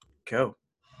Go.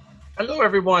 Hello,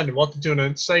 everyone. Welcome to an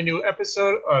exciting new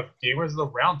episode of Gamers of the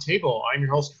Round Table. I'm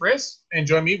your host, Chris, and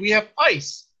join me, we have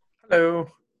Ice. Hello.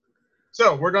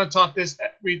 So, we're going to talk about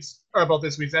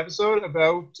this week's episode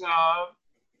about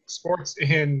sports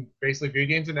in basically video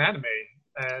games and anime.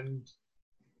 And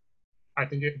I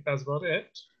think that's about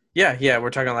it. Yeah, we're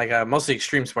talking like mostly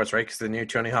extreme sports, right? Because the new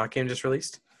Tony Hawk game just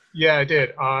released. Yeah, I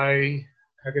did. I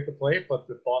get to play it, but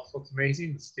the boss looks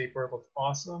amazing. The skateboard looks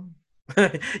awesome.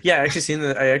 Yeah,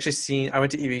 I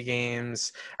went to EV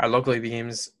Games, our local EV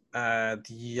Games,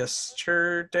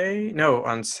 yesterday. No,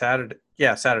 on Saturday.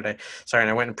 Yeah, Saturday. Sorry, and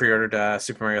I went and pre-ordered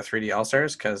Super Mario 3D All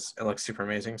Stars because it looks super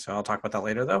amazing. So I'll talk about that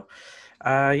later, though.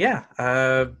 Yeah.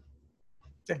 Go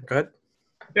ahead.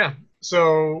 Yeah,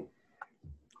 so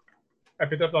I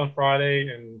picked up on Friday,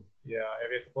 and yeah, I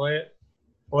have yet to play it.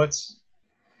 Let's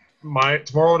my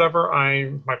tomorrow, whatever.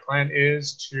 My plan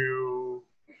is to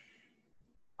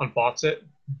unbox it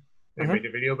and Mm-hmm. make a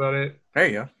video about it There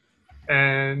you go.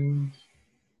 and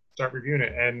start reviewing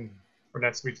it. And for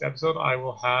next week's episode, I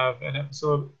will have an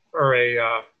episode or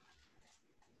I'll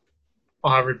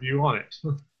have a review on it.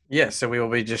 Yeah, so we will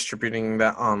be distributing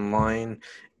that online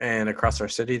and across our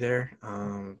city there.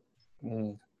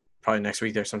 Probably next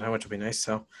week there sometime, which will be nice.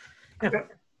 So, yeah.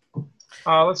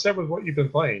 Yeah. Let's start with what you've been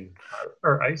playing,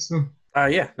 or Ice.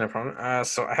 Yeah, no problem.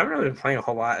 So I haven't really been playing a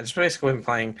whole lot. I just basically been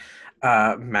playing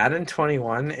Madden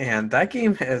 21, and that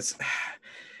game has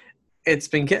it's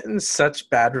been getting such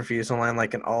bad reviews online,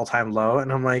 like an all-time low.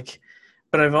 And I'm like,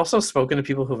 but I've also spoken to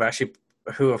people who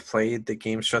have played the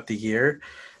game throughout the year,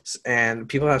 and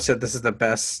people have said this is the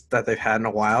best that they've had in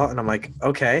a while. And I'm like,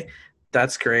 okay,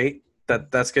 that's great.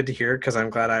 That's good to hear because I'm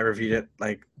glad I reviewed it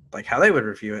like how they would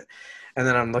review it. And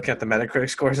then I'm looking at the Metacritic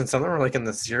scores, and some of them are like in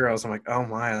the zeros. I'm like, oh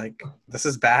my, like this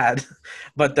is bad.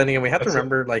 But then again, we have to That's it.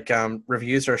 remember like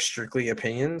reviews are strictly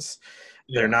opinions.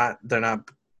 They're Yeah. not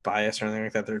biased or anything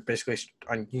like that. They're basically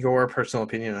on your personal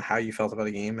opinion on how you felt about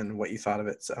a game and what you thought of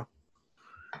it. So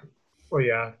Well,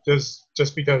 yeah.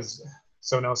 Just because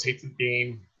someone else hates the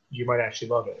game, you might actually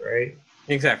love it, right?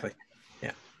 exactly,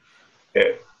 yeah,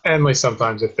 And like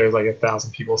sometimes, if there's like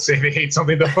 1,000 people say they hate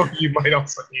something, though, you might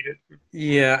also hate it.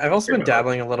 yeah. I've also been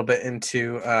dabbling a little bit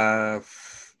into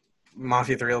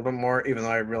Mafia 3 a little bit more, even though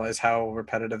I realize how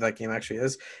repetitive that game actually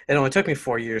is. It only took me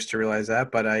 4 years to realize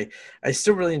that, but I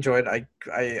still really enjoyed.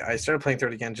 I started playing through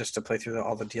it again just to play through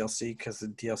all the DLC because the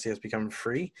DLC has become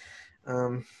free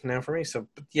now for me. So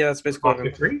yeah, that's basically what I've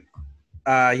Mafia been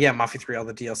playing. 3 Yeah, Mafia 3, all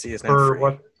the DLC is now for free.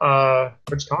 what?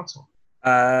 Which console?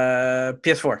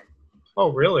 PS4.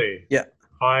 Oh, really? Yeah.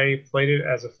 I played it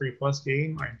as a free plus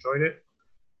game. I enjoyed it.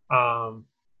 Um,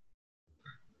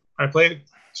 I played it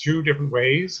two different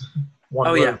ways. One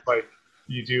Oh yeah. was like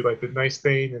you do like the nice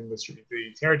thing and distribute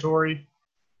the territory.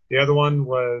 The other one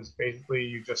was basically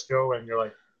you just go and you're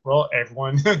like, well,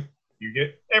 everyone, you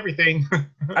get everything.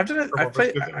 I've done it. From one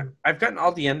person to the other. I've gotten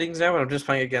all the endings now, and I'm just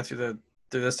playing again through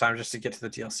this time just to get to the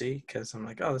DLC because I'm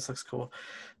like, oh, this looks cool.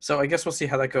 So I guess we'll see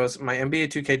how that goes. My NBA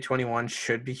 2K21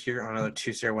 should be here on another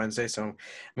Tuesday or Wednesday, so I'm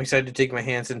excited to take my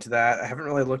hands into that. I haven't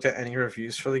really looked at any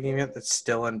reviews for the game yet.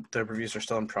 The reviews are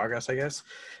still in progress, I guess,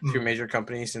 through major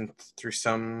companies and through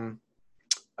some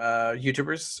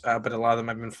YouTubers, but a lot of them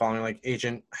I've been following, like I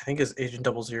think is Agent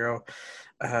 00,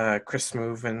 Chris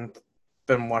Smoove, and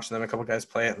been watching them a couple guys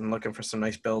play it and looking for some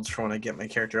nice builds for when I get my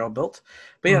character all built.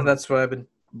 But yeah, that's what I've been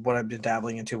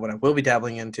dabbling into, what I will be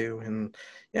dabbling into, and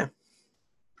yeah.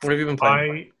 What have you been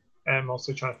playing? I am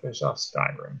also trying to finish off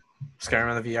Skyrim. Skyrim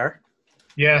on the VR?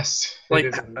 Yes, it Like,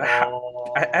 is I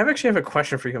long. actually have a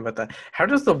question for you about that. How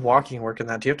does the walking work in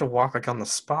that? Do you have to walk like on the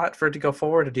spot for it to go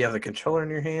forward, or do you have the controller in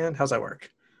your hand? How's that work?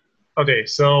 Okay,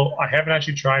 so I haven't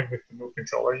actually tried with the Move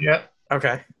controller yet.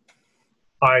 Okay.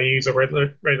 I use a regular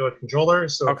controller,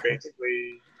 so Okay.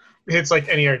 basically, it's like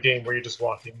any other game where you're just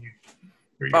walking you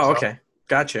Oh, yourself. okay.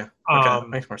 Gotcha. Okay, that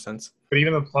makes more sense. But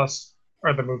even the Plus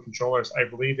or the Move controllers, I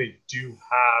believe they do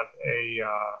have a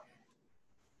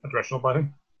directional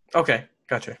button. Okay,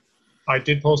 gotcha. I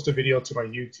did post a video to my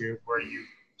YouTube where you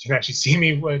can actually see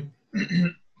me when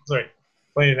sorry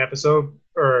playing an episode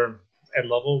or at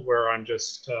level where I'm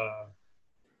just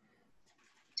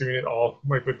doing it all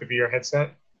like with the VR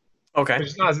headset, Okay. which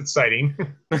is not as exciting.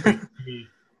 Like me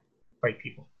fight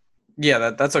people.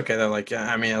 Yeah, that's okay though. Like,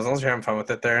 yeah, I mean, as long as you're having fun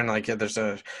with it there, and like, yeah, there's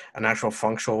an actual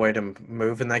functional way to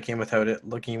move in that game without it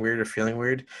looking weird or feeling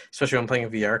weird, especially when playing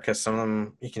VR, because some of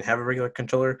them you can have a regular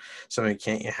controller, some you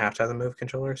can't. You have to have the move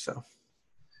controller. So,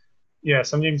 Yeah,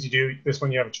 some games you do. This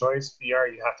one you have a choice.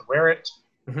 VR, you have to wear it.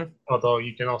 hmm Although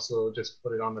you can also just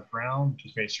put it on the ground,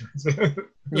 just make sure it's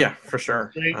yeah, for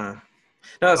sure. straight.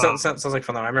 No, it sounds like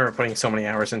fun though. I remember putting so many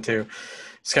hours into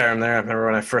Skyrim there. I remember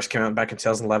when I first came out back in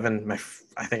 2011.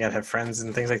 I think I'd have friends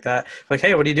and things like that. Like,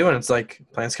 hey, what are you doing? It's like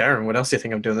playing Skyrim. What else do you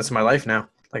think I'm doing? This is my life now.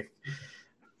 Like,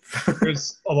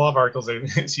 There's a lot of articles I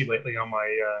see lately on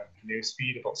my news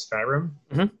feed about Skyrim.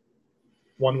 Mhm.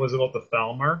 One was about the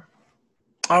Falmer.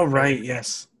 Oh right,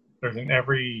 yes. There's in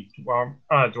every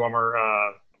Dwemer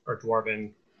or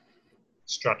Dwarven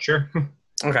structure,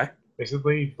 Okay.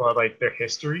 basically, but like their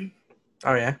history.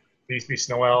 Oh yeah. They used to be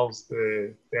snow elves.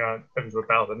 There was a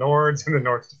battle of the Nords, and the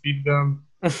Nords defeated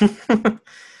them.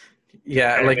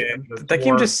 Yeah, And like then the that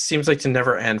game dwarves. just seems like to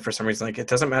never end for some reason. Like it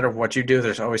doesn't matter what you do,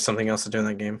 there's always something else to do in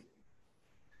that game.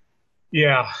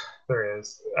 Yeah, there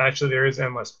is. Actually, there is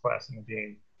endless quests in the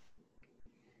game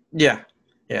Yeah,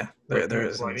 yeah, with there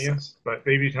is. miscellaneous, but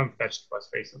they become fetch quests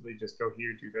basically. Just go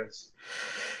here, do this.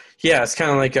 Yeah, it's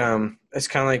kind of like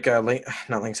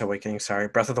not Link's Awakening. Sorry,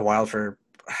 Breath of the Wild for.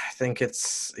 I think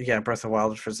it's Breath of the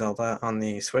Wild for Zelda on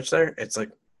the Switch. There, it's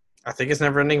like I think it's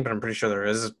never ending, but I'm pretty sure there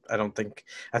is. I don't think.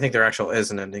 I think there actually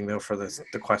is an ending though for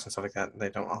the quests and stuff like that. They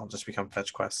don't all just become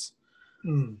fetch quests.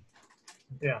 Hmm.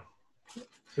 Yeah.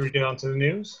 Should we get on to the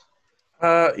news?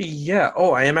 Yeah.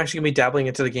 Oh, I am actually gonna be dabbling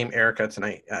into the game Erica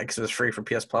tonight because it was free for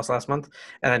PS Plus last month,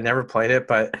 and I never played it,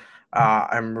 but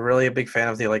I'm really a big fan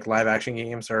of the like live action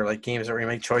games or like games where you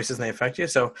make choices and they affect you.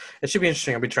 So it should be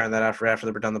interesting. I'll be trying that after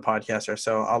we're done the podcast, or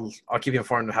so I'll keep you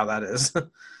informed of how that is.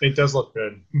 It does look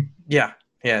good. Yeah,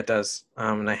 yeah, it does.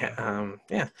 Yeah,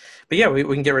 but yeah, we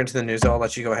can get right into the news. I'll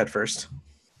let you go ahead first.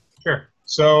 Sure.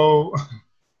 So,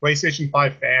 PlayStation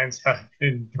 5 fans have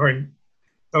been going,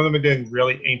 some of them have been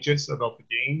really anxious about the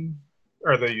game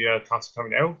or the console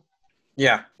coming out.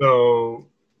 Yeah. So,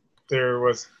 there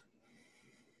was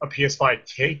a PS5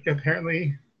 cake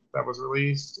apparently that was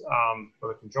released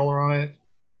with a controller on it.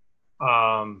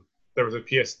 There was a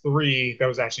PS3 that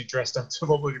was actually dressed up to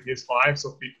look like a PS5,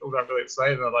 so people got really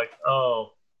excited. They're like,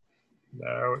 "Oh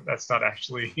no, that's not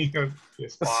actually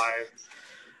PS5."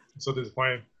 I'm so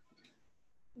disappointed.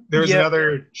 There was Yeah.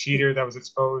 another cheater that was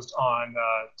exposed on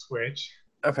Twitch.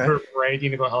 Okay. They're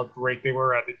bragging about how great they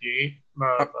were at the game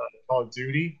of Call of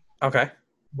Duty. Okay.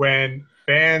 When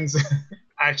fans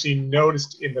actually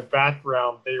noticed in the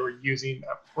background they were using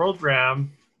a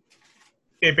program,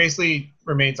 it basically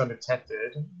remains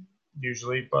undetected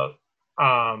usually, but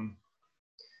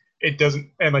it doesn't,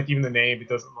 and like even the name, it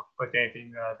doesn't look like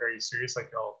anything very serious. Like,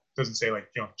 it doesn't say like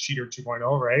cheater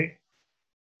 2.0, right?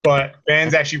 But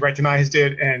fans actually recognized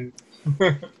it, and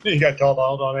he got called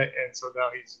out on it, and so now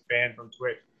he's banned from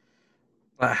Twitch.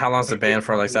 How long's the ban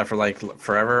for? Like, is that for like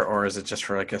forever, or is it just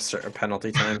for like a certain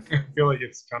penalty time? I feel like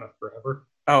it's kind of forever.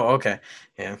 Oh, okay.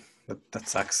 Yeah, that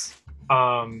sucks.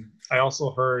 I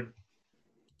also heard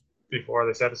before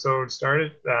this episode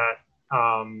started that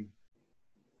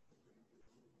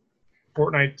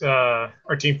Fortnite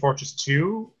or Team Fortress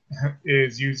 2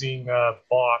 is using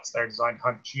bots that are designed to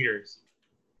hunt cheaters.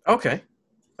 Okay,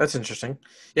 that's interesting.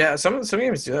 Yeah, some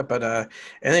games do that, but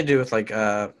and they do with like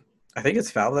I think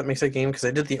it's Valve that makes that game because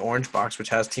they did the Orange Box, which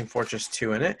has Team Fortress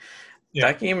 2 in it. Yeah.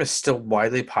 That game is still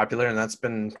widely popular, and that's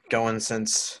been going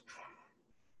since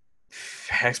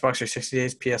Xbox 360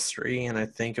 days, PS3, and I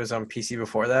think it was on PC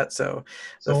before that. So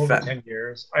over 10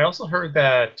 years. I also heard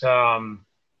that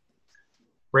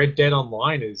Red Dead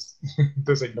Online is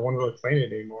there's like no one really playing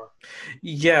it anymore.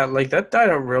 Yeah, like that died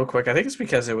out real quick. I think it's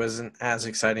because it wasn't as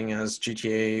exciting as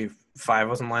GTA 5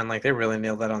 was online. Like they really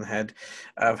nailed that on the head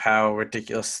of how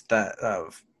ridiculous that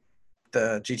of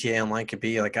the GTA Online could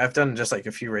be. Like I've done just like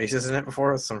a few races in it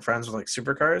before with some friends with like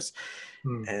supercars,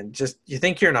 and just you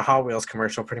think you're in a Hot Wheels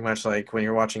commercial, pretty much like when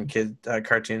you're watching kid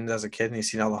cartoons as a kid and you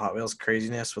see all the Hot Wheels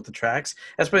craziness with the tracks.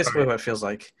 That's basically what it feels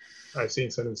like. I've seen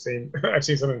some insane. I've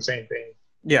seen some insane things.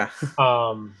 Yeah.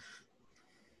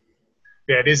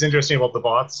 Yeah, it is interesting about the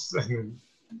bots. And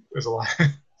there's a lot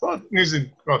of news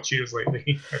about cheaters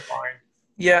lately. I find.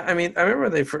 Yeah, I mean, I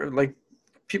remember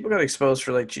people got exposed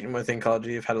for like cheating within Call of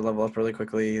Duty. Have had to level up really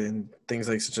quickly and things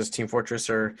like such as Team Fortress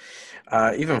or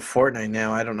even Fortnite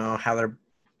now. I don't know how they're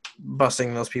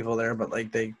busting those people there, but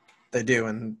like they do,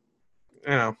 and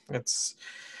it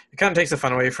kind of takes the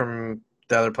fun away from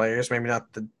the other players. Maybe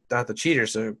not the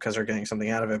cheaters because they're getting something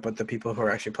out of it, but the people who are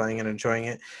actually playing and enjoying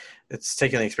it, it's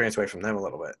taking the experience away from them a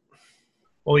little bit.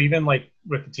 Well, even like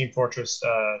with the Team Fortress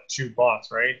 2 bots,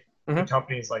 right? Mm-hmm. The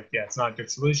company's like, yeah, it's not a good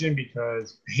solution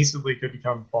because basically it could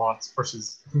become bots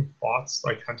versus bots,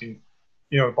 like hunting,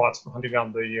 bots hunting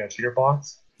down the cheater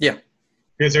bots. Yeah.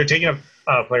 Because they're taking up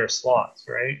player slots,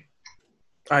 right?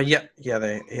 Yeah,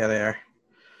 they are.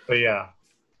 But yeah.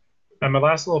 And my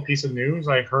last little piece of news,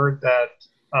 I heard that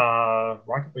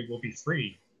Rocket League will be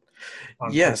free.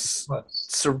 on PlayStation Yes. Plus.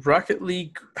 So Rocket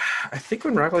League, I think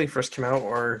when Rocket League first came out,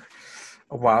 or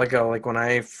a while ago, like when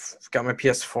got my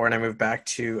PS4 and I moved back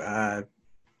to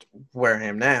where I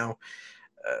am now,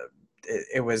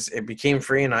 it became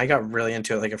free and I got really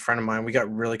into it. Like a friend of mine, we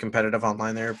got really competitive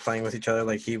online there, playing with each other.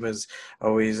 Like he was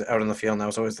always out on the field and I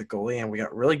was always the goalie, and we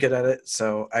got really good at it.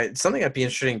 So it's something I'd be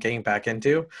interested in getting back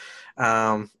into.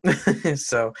 Um,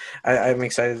 so I'm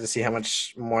excited to see how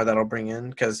much more that'll bring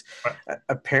in, because But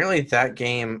apparently that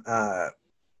game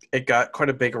it got quite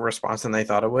a bigger response than they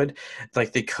thought it would.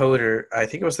 Like the coder, I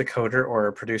think it was the coder or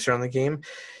a producer on the game,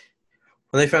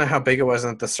 when they found out how big it was,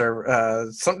 and the server,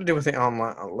 something to do with the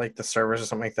online, like the servers or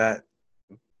something like that.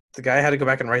 The guy had to go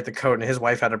back and write the code, and his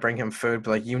wife had to bring him food.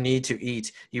 But like, you need to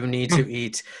eat. You need to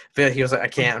eat. But he was like, I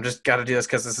can't. I'm just got to do this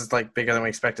because this is like bigger than we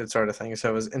expected, sort of thing. So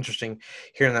it was interesting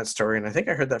hearing that story, and I think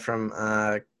I heard that from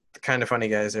the Kind of Funny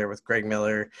guys there with Greg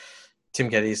Miller, Tim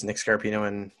Geddes, Nick Scarpino,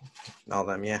 and all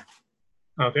them. Yeah,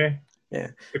 okay,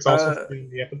 yeah, it's also uh, free in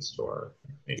the Epic Store.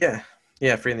 yeah,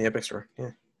 yeah. Free in the Epic Store.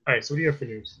 Yeah. All right, so what do you have for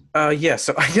news? Yeah,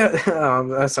 so I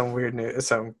got some weird news,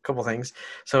 some couple things.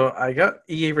 So I got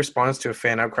EA response to a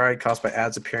fan outcry caused by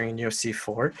ads appearing in UFC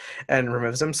 4 and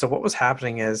removes them. So what was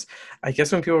happening is, I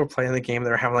guess when people were playing the game,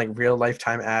 they were having like real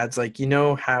lifetime ads. Like, you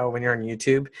know how when you're on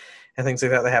YouTube and things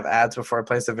like that, they have ads before it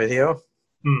plays the video.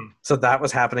 Hmm. So that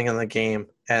was happening in the game,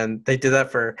 and they did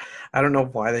that for, I don't know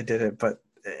why they did it, but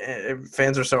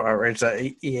fans were so outraged that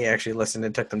EA actually listened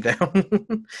and took them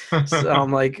down. So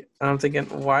I'm thinking,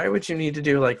 why would you need to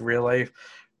do like real life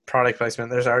product placement?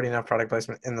 There's already enough product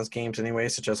placement in those games anyway,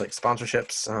 such as like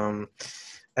sponsorships,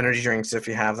 energy drinks if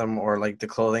you have them, or like the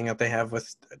clothing that they have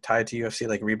with tied to UFC,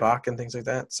 like Reebok and things like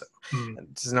that. So Hmm.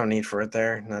 there's no need for it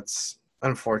there, and that's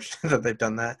unfortunate that they've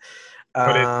done that.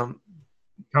 But it Um,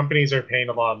 companies are paying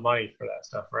a lot of money for that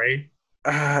stuff, right?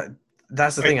 Uh,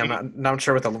 that's the Like thing. I'm not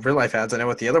sure with the real life ads. I know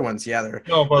with the other ones, yeah, they're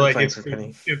no, but they're like playing for a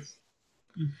penny.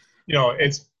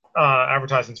 it's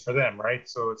advertisements for them, right?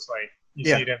 So it's like you see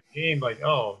Yeah, it in the game, like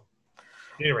oh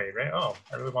Gatorade, right? Oh,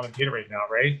 I really want a Gatorade now,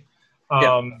 right?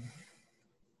 yeah, Um,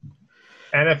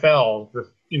 NFL, the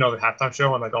halftime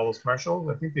show and like all those commercials,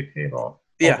 I think they pay about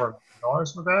yeah. over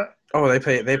 $1 for that. Oh, they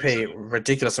 30 pay seconds.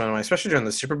 ridiculous amount of money, especially during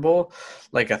the Super Bowl.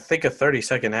 Like I think a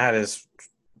 30-second ad is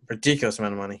ridiculous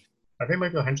amount of money. I think it might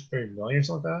be 130 million or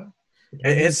something like that,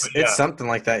 depending. But It's yeah, something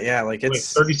like that. Yeah, like like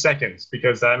 30 seconds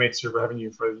because that makes your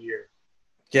revenue for the year.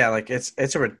 like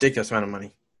it's a ridiculous amount of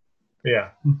money. Yeah.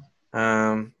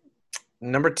 Um,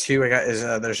 Number two I got is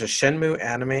there's a Shenmue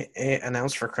anime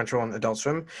announced for Crunchyroll and Adult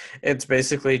Swim. It's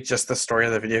basically just the story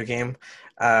of the video game,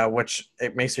 which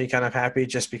it makes me kind of happy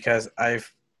just because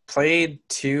I've played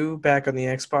two back on the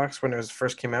Xbox when it was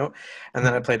first came out, and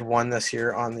then I Mhm. played one this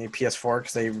year on the PS4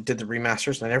 because they did the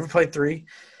remasters, and I never played three,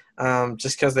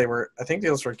 just because they were, I think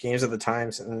those were games of the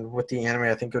times, and with the anime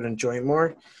I think I would enjoy it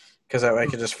more because I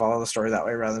could just follow the story that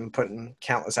way rather than putting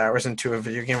countless hours into a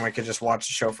video game where I could just watch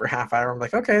the show for a half hour. I'm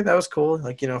like, okay, that was cool.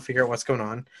 Like, figure out what's going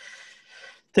on.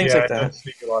 Things Yeah, like it that. does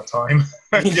take a lot of time.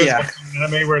 You just Yeah. watch an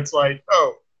anime where it's like,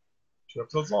 oh, 2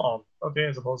 episodes long. Okay,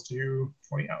 as opposed to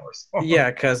 20 hours.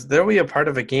 Yeah, because there'll be a part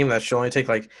of a game that should only take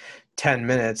like 10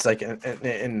 minutes, like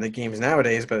in the games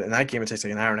nowadays, but in that game it takes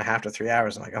like an hour and a half to 3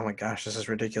 hours. I'm like, oh my gosh, this is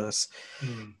ridiculous.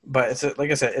 Hmm. But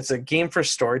like I said, it's a game for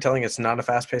storytelling. It's not a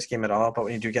fast paced game at all. But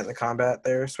when you do get in the combat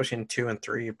there, especially in two and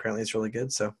three, apparently it's really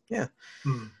good. So yeah.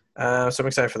 Hmm. So I'm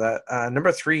excited for that.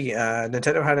 Number three,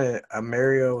 Nintendo had a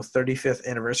Mario 35th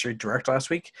anniversary direct last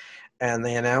week, and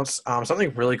they announced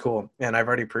something really cool. And I've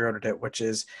already pre-ordered it, which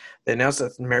is they announced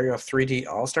that Mario 3D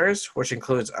All Stars, which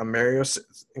includes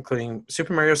including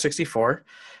Super Mario 64,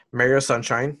 Mario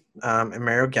Sunshine, and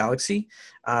Mario Galaxy.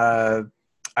 Uh,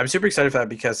 I'm super excited for that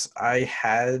because I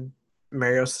had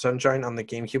Mario Sunshine on the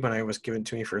GameCube when I was given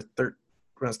to me when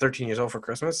I was 13 years old for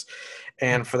Christmas,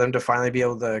 and for them to finally be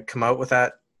able to come out with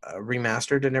that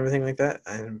remastered and everything like that,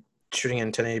 and shooting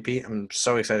in 1080p. I'm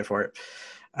so excited for it.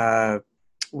 Uh,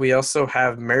 we also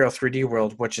have Mario 3D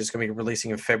World, which is going to be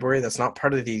releasing in February. That's not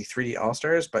part of the 3D All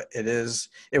Stars, but it is.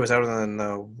 It was out on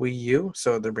the Wii U,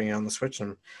 so they're bringing it on the Switch.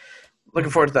 And I'm looking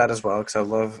Hmm. forward to that as well because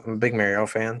I'm a big Mario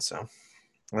fan. So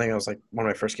I think it was like one of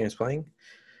my first games playing.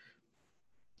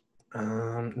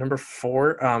 Number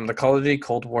four, the Call of Duty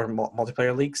Cold War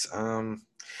multiplayer leaks. I'm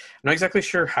not exactly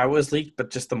sure how it was leaked,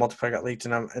 but just the multiplayer got leaked,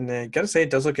 and I gotta say it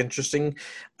does look interesting.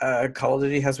 Call of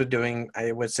Duty has been doing,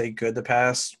 I would say, good the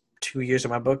past 2 years in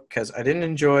my book because I didn't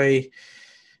enjoy.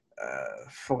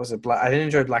 What was it? I didn't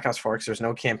enjoy Black Ops 4 because there's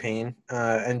no campaign.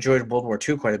 I enjoyed World War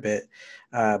II quite a bit,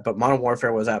 but Modern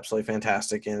Warfare was absolutely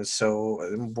fantastic, and so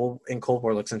in Cold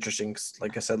War looks interesting. 'Cause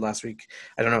like I said last week,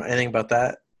 I don't know anything about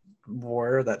that,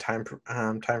 War, that time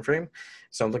frame.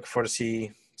 So I'm looking forward to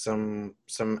see some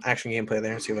action gameplay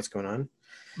there and see what's going on.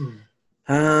 Hmm.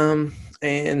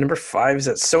 And number 5 is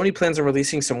that Sony plans on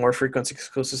releasing some more frequent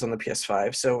exclusives on the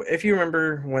PS5. So if you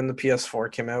remember when the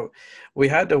PS4 came out, we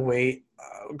had to wait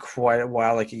quite a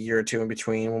while, like a year or two in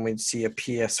between, when we'd see a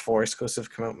PS4 exclusive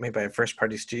come out made by a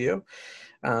first-party studio.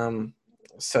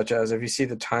 Such as if you see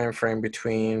the time frame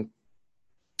between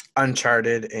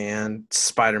Uncharted and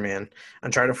Spider-Man.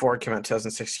 Uncharted 4 came out in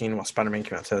 2016, while Spider-Man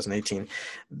came out in 2018.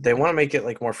 They want to make it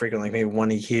like more frequent, like maybe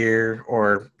one a year,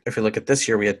 or if you look at this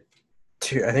year, we had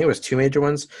two. I think it was two major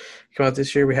ones come out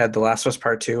this year. We had The Last of Us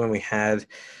Part 2, and we had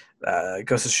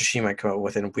Ghost of Tsushima come out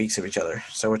within weeks of each other.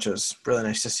 So, which was really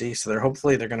nice to see. So,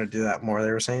 hopefully they're going to do that more.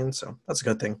 They were saying, so that's a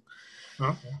good thing.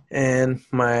 Okay. And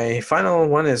my final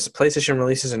one is PlayStation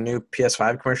releases a new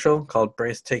PS5 commercial called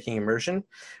Breathtaking Immersion,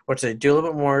 which they do a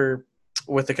little bit more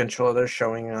with the controller. They're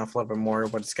showing off a little bit more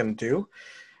what it's going to do.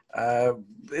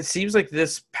 It seems like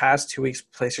this past 2 weeks,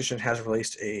 PlayStation has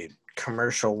released a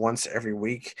commercial once every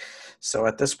week. So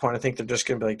at this point, I think they're just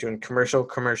going to be like doing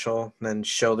commercial, and then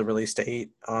show the release date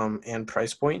and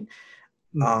price point.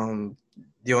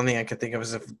 The only thing I could think of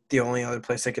is if the only other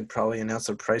place they could probably announce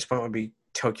a price point would be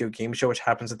Tokyo Game Show, which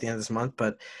happens at the end of this month.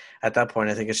 But at that point,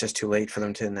 I think it's just too late for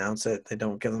them to announce it. They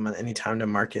don't give them any time to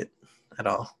market at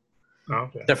all.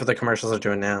 Okay. Except for the commercials they're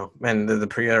doing now. And the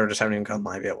pre-order just haven't even gone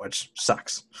live yet, which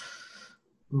sucks.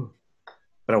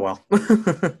 But oh well.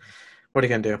 What are you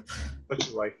going to do? What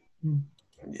you like.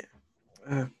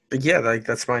 Yeah. But yeah, like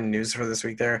that's my news for this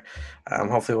week there.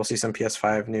 Hopefully we'll see some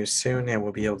PS5 news soon, and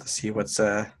we'll be able to see what's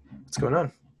going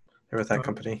on there with that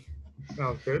company.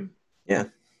 Sounds good. Yeah.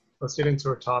 Let's get into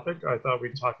our topic. I thought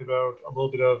we'd talk about a little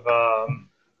bit of,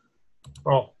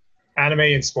 anime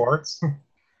and sports.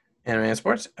 Anime and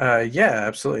sports? Yeah,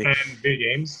 absolutely. And video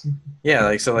games. Yeah,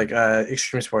 like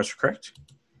extreme sports, correct?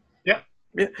 Yeah.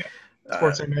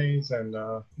 Sports animes and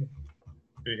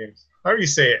video games. However you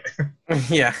say it.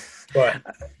 Yeah. But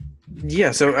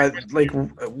yeah, so like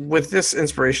with this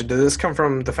inspiration, did this come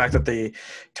from the fact that the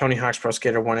Tony Hawk's Pro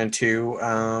Skater 1 and 2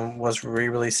 was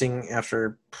re-releasing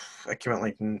after it came out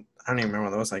like, I don't even remember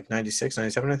what that was, like 96,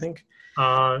 97, I think?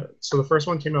 So the first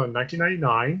one came out in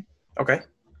 1999. Okay.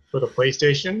 For the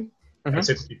PlayStation,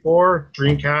 N64,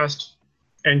 Dreamcast,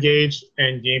 N-Gage,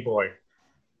 and Game Boy.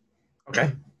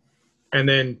 Okay. And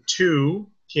then 2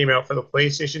 came out for the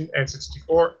PlayStation,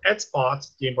 N64,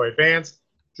 Xbox, Game Boy Advance,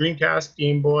 Dreamcast,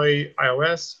 Game Boy,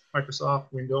 iOS, Microsoft,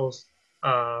 Windows,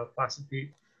 Classic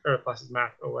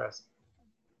Mac OS.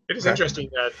 It is interesting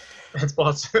that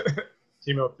Xbox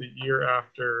came out the year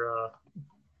after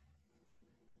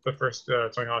the first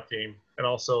Tony Hawk game, and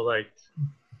also like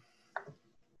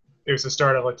it was the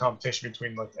start of like competition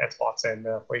between like Xbox and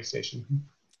PlayStation.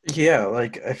 Yeah,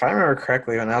 like if I remember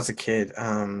correctly, when I was a kid,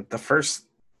 the first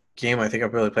game I think I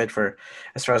really played for,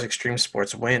 as far as extreme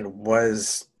sports went,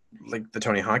 was like the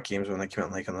Tony Hawk games when they came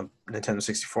out like on the Nintendo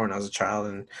 64 when I was a child,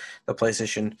 and the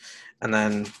PlayStation. And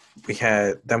then we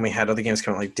had other games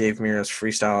coming out like Dave Mirra's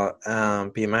Freestyle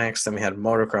BMX. Then we had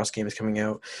motocross games coming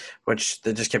out, which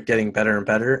they just kept getting better and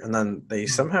better. And then they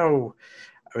somehow,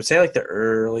 I would say like the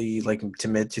early like to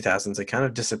mid 2000s, they kind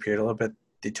of disappeared a little bit.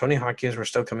 The Tony Hawk games were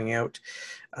still coming out,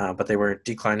 but they were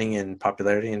declining in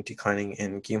popularity and declining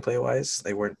in gameplay wise.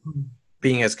 They weren't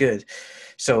being as good,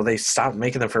 so they stopped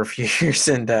making them for a few years.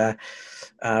 And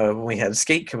when we had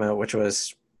Skate come out, which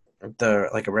was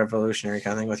a revolutionary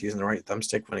kind of thing with using the right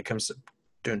thumbstick when it comes to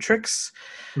doing tricks,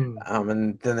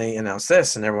 and then they announced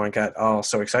this, and everyone got all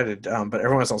so excited. But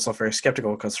everyone was also very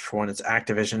skeptical because, for one, it's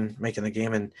Activision making the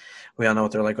game, and we all know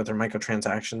what they're like with their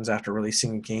microtransactions after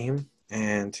releasing a game.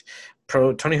 And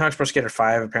Tony Hawk's Pro Skater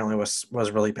 5 apparently was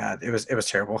really bad. It was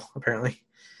terrible, apparently.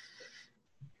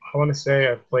 I want to say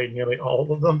I've played nearly all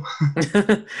of them.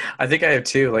 I think I have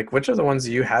too. Like, which are the ones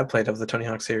you have played of the Tony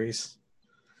Hawk series?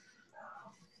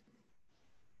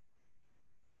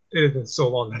 It has been so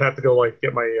long that I have to go like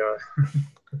get my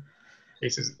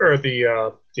cases or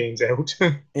the games out.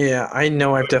 Yeah, I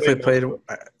know I've definitely played.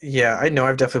 Yeah, I know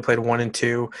I've definitely played 1 and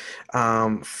 2.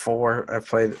 4, I've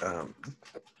played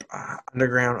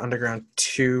Underground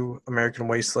 2, American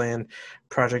Wasteland,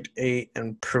 Project 8,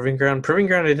 and Proving Ground. Proving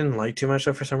Ground I didn't like too much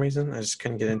though for some reason. I just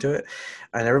couldn't get into it.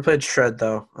 I never played Shred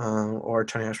though, or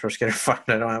Tony Hawk's Pro Skater 5.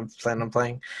 I don't have plan on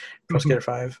playing Pro Skater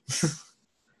 5.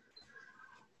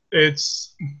 Let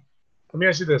me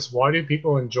ask you this: why do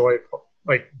people enjoy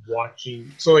like watching?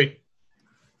 So like,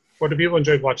 what do people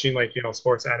enjoy watching? Like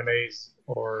sports animes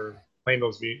or playing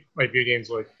those video games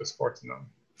like the sports in them?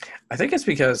 I think it's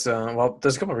because,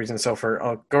 there's a couple of reasons. So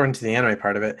I'll go into the anime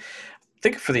part of it.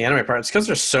 think for the anime part, it's because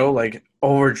they're so like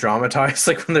over dramatized,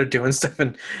 like when they're doing stuff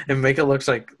and make it look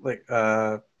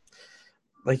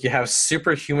like you have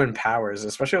superhuman powers,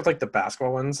 especially with like the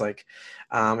basketball ones, like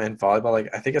and volleyball. Like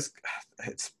I think it's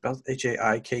spelled Haiku.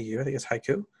 I think it's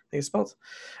haiku. I think it's spelled.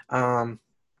 Um,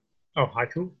 Oh,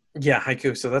 haiku. yeah,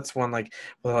 haiku. So that's one like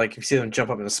where like you see them jump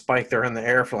up in a spike, they're in the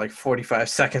air for like 45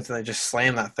 seconds, and they just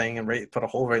slam that thing and put a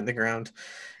hole right in the ground.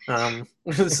 So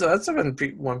that's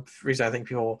one reason I think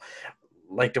people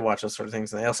like to watch those sort of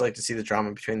things, and they also like to see the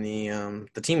drama between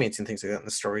the teammates and things like that, and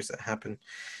the stories that happen.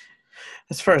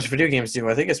 As far as video games do,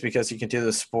 I think it's because you can do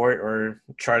the sport or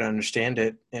try to understand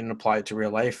it and apply it to real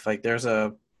life. Like there was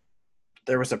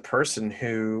a person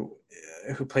who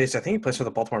plays, I think he plays for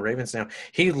the Baltimore Ravens now.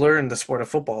 He learned the sport of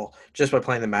football just by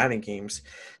playing the Madden games.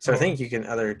 So I Oh, think you can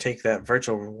either take that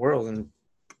virtual world and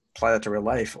apply that to real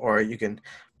life, or you can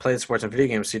play the sports and video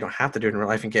games so you don't have to do it in real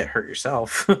life and get hurt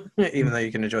yourself, even though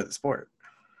you can enjoy the sport.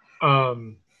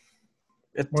 um,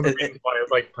 It, one of it, the it reasons why I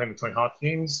like playing the Tony Hawk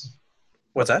games.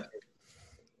 what's that?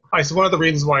 I so one of the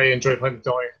reasons why I enjoy playing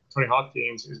the Tony Hawk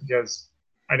games is because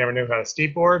I never knew how to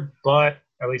skateboard, but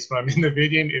at least when I'm in the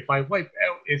video game, if I wipe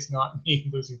out, it's not me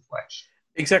losing flesh.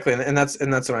 Exactly, and that's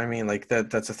what I mean. Like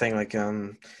that's the thing. Like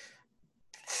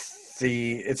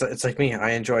it's like me.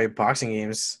 I enjoy boxing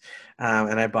games,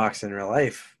 and I box in real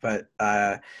life. But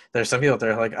there's some people that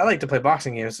are like, I like to play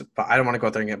boxing games, but I don't want to go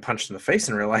out there and get punched in the face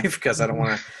in real life because I don't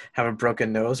want to have a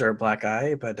broken nose or a black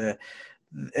eye. But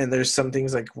and there's some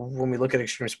things like when we look at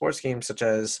extreme sports games, such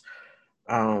as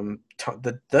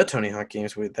the Tony Hawk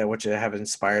games, which have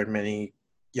inspired many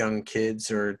young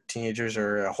kids or teenagers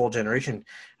or a whole generation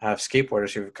of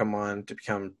skateboarders who've come on to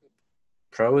become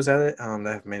pros at it, that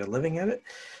have made a living at it.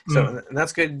 So Mm. and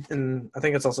that's good, and I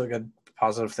think it's also a good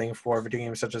positive thing for video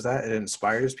games such as that. It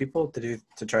inspires people to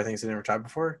try things they never tried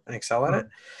before and excel at it.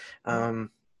 Mm.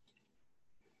 Um,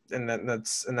 and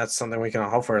that's something we can all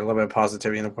hope for, a little bit of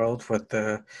positivity in the world with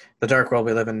the dark world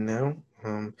we live in now.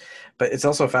 But it's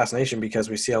also a fascination because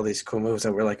we see all these cool moves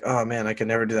that we're like, oh man, I could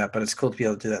never do that. But it's cool to be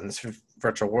able to do that in this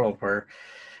virtual world where,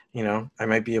 I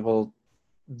might be able.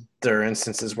 There are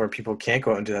instances where people can't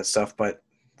go out and do that stuff, but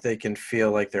they can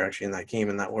feel like they're actually in that game,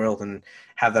 in that world, and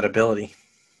have that ability.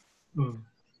 Mm.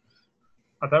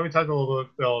 I thought we talked a little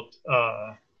bit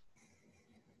about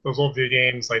those old video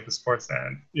games, like the sports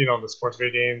and the sports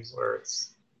video games, where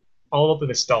it's all about the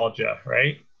nostalgia,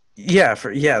 right? Yeah,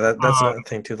 that's Um, another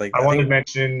thing too. Like I I wanted to think,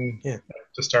 mention yeah.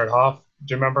 to start off.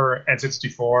 Do you remember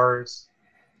N64's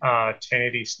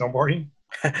 1080 snowboarding?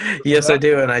 Remember Yes, I that?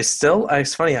 do, and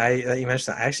it's funny that you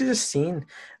mentioned that. I actually just seen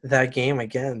that game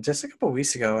again just a couple of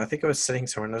weeks ago. I think I was sitting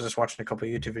somewhere and I was just watching a couple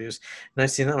of YouTube videos, and I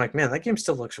seen that. I'm like, man, that game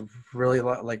still looks like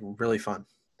really fun,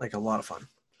 like a lot of fun.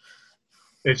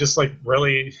 It just like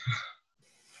really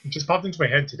it just popped into my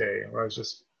head today. Where I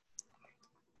was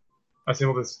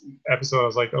seeing this episode. I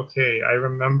was like, okay, I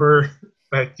remember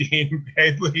that game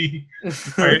badly.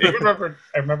 I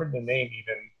remember the name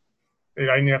even.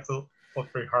 I didn't have to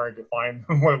look very hard to find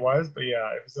what it was, but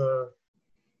yeah, it was a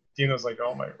Dino's like,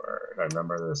 oh my word, I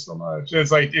remember this so much.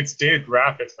 It's like it's dated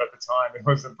graphics, but at the time it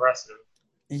was impressive.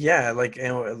 Yeah, like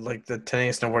the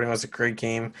tennis snowboarding was a great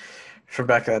game from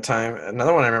back at that time.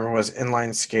 Another one I remember was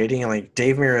inline skating, and like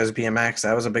Dave Mirra's BMX.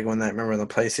 That was a big one that I remember on the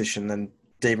PlayStation. Then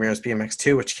Dave Mirra's BMX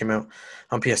 2, which came out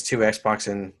on PS2,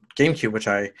 Xbox, and GameCube, which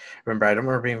I remember. I don't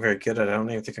remember being very good at it. I don't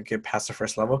even think I could get past the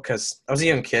first level because I was a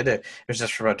young kid. It was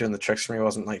just about doing the tricks for me. I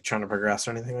wasn't like trying to progress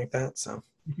or anything like that. So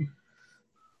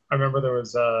I remember there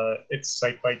was it's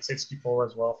Excitebike 64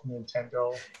 as well from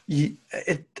Nintendo.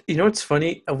 it's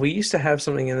funny. We used to have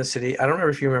something in the city. I don't remember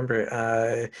if you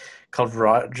remember, called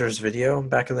Rogers Video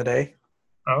back in the day.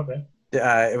 Oh, okay.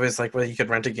 It was like where you could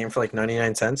rent a game for like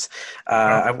 99 cents. Oh,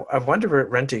 I wanted to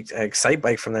rent Excite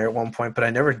Bike from there at one point, but I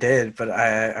never did. But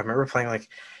I remember playing like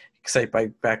Excite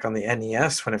Bike back on the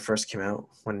NES when it first came out,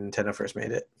 when Nintendo first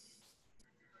made it.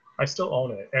 I still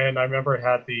own it, and I remember it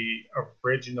had the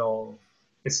original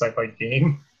Excitebike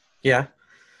game. Yeah.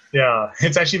 Yeah,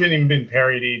 it's actually been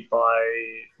parodied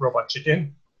by Robot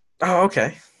Chicken. Oh,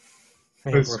 okay.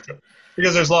 Yeah,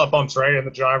 Because there's a lot of bumps, right? And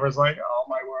the driver's like, "Oh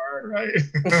my word!" Right?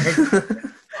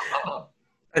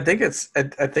 I think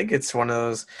it's one of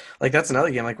those, like that's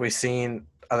another game, like we've seen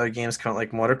other games come out,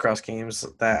 like motocross games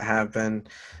that have been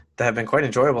quite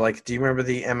enjoyable. Like, do you remember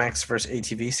the MX versus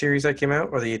ATV series that came out,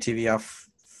 or the ATV off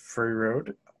Furry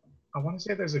Road? I want to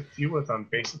say there's a few of them.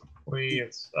 Basically,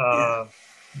 it's Yeah.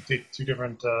 you take two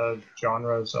different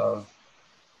genres of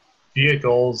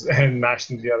vehicles and mash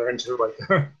them together into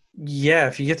like. Yeah,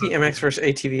 if you get the MX versus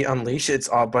ATV Unleashed, it's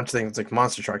all a bunch of things like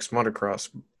monster trucks, motocross,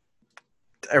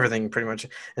 everything pretty much,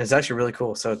 and it's actually really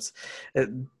cool. So they're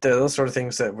those sort of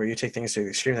things that where you take things to the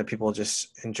extreme that people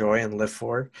just enjoy and live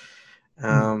for.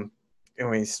 And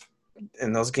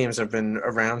and those games have been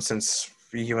around since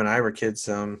you and I were kids.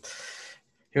 Even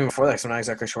before that, 'cause I'm not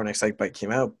exactly sure when Excitebike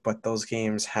came out, but those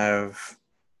games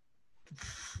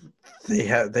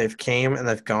they've came and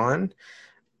they've gone.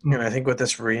 And I think with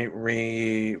this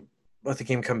let the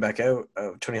game come back out,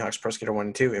 Tony Hawk's Pro Skater 1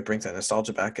 and 2, it brings that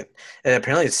nostalgia back, and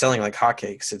apparently it's selling like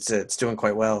hotcakes. It's doing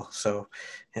quite well. So,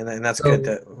 and that's good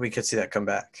that we could see that come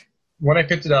back. When I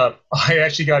picked it up, I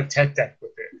actually got a tech deck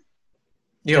with it.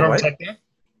 You know what? Tech deck?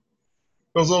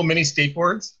 Those little mini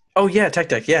skateboards. Oh yeah, tech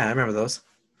deck. Yeah, I remember those.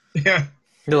 Yeah.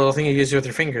 The little thing you use with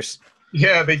your fingers.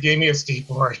 Yeah, they gave me a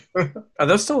skateboard. Are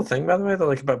those still a thing, by the way?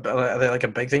 Are they like a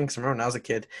big thing? Because I remember when I was a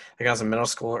kid, like I was in middle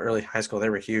school, early high school, they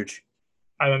were huge.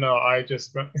 I don't know. I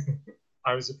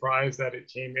was surprised that it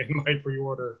came in my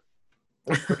pre-order.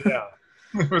 But yeah,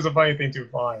 it was a funny thing to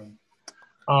find.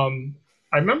 I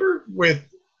remember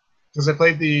because I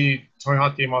played the Tony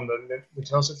Hawk game on the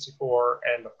Nintendo 64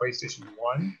 and the PlayStation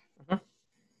 1.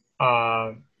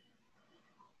 Mm-hmm.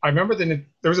 I remember there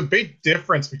was a big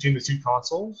difference between the two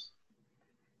consoles.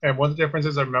 And one of the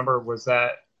differences I remember was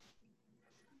that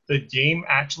the game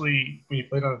actually, when you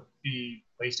played on the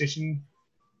PlayStation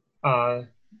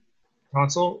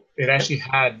console, it actually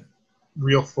had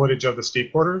real footage of the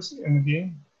skateboarders in the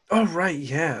game. Oh right,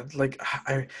 yeah. Like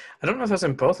I don't know if that's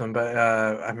in both of them, but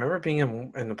I remember being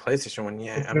in the PlayStation one.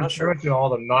 Yeah, I'm not sure. In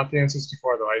all of them, not the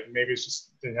N64 though. Maybe it's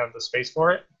just didn't have the space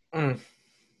for it. Mm.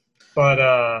 But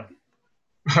I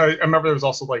remember there was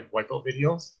also like Wipeout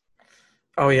videos.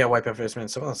 Oh yeah, Wipeout videos, man.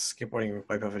 Some of those skateboarding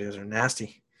Wipeout videos are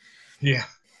nasty. Yeah.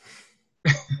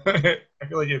 I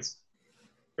feel like it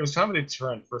was kind of a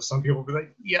deterrent for some people to be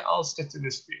like, yeah, I'll stick to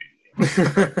this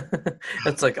video.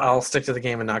 It's like I'll stick to the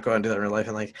game and not go out and do that in real life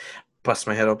and like bust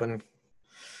my head open.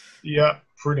 Yeah,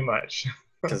 pretty much.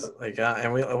 Because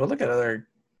and we'll look at other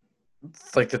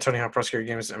like the Tony Hawk Pro Skater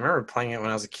games. I remember playing it when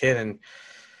I was a kid, and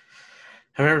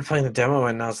I remember playing the demo,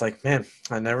 and I was like, man,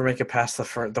 I never make it past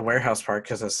the warehouse part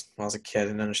because when I was a kid, I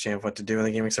didn't understand what to do in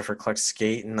the game except for collect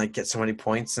skate and like get so many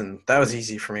points, and that was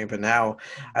easy for me. But now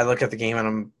I look at the game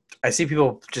and I see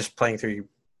people just playing through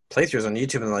playthroughs on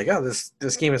YouTube, and they're like, oh,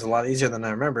 this game is a lot easier than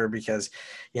I remember because,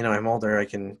 I'm older. I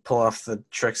can pull off the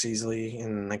tricks easily,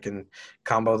 and I can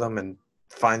combo them and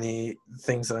find the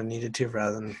things that I needed to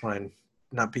rather than when I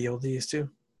not be able to used to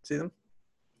see them.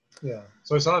 Yeah.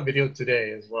 So I saw a video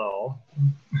today as well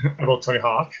about Tony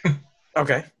Hawk.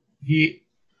 Okay. He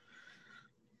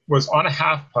was on a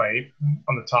half pipe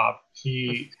on the top.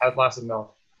 He had a glass of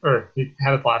milk, or he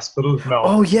had a glass filled with milk.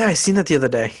 Oh yeah, I seen that the other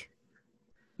day.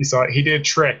 You saw it. He did a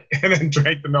trick and then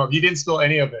drank the milk. He didn't spill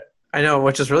any of it. I know,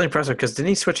 which is really impressive because didn't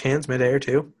he switch hands midair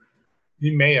too?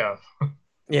 He may have.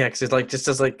 Yeah, because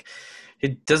it he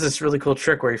does this really cool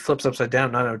trick where he flips upside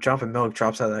down, not a drop of milk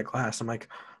drops out of that glass. I'm like,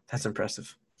 that's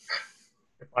impressive.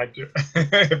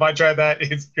 If I try that,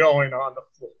 it's going on the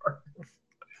floor.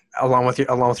 Along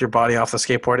with your body off the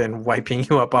skateboard and wiping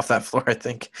you up off that floor, I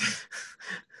think.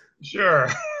 Sure.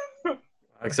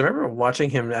 Because I remember watching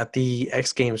him at the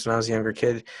X Games when I was a younger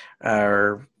kid,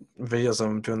 or videos of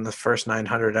him doing the first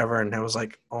 900 ever, and I was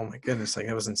like, oh my goodness, like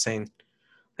it was insane.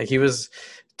 Like he was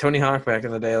Tony Hawk back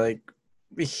in the day. Like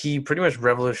he pretty much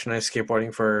revolutionized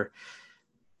skateboarding for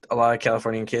a lot of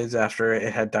Californian kids after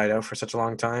it had died out for such a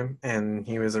long time, and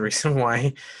he was the reason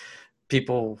why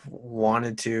people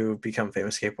wanted to become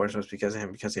famous skateboarders was because of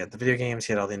him, because he had the video games,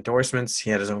 he had all the endorsements,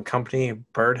 he had his own company,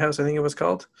 Birdhouse, I think it was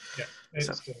called. Yeah.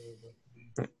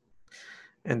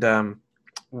 And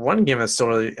one game I still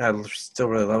really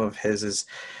love of his is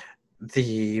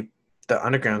the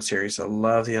Underground series. I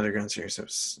love the Underground series. It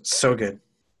was so good.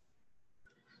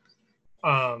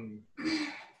 Yeah,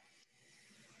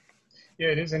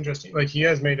 it is interesting. Like he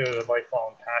has made it a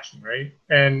lifelong passion, right?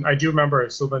 And I do remember,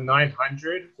 so the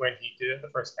 900 when he did it the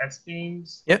first X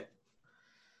Games. Yep.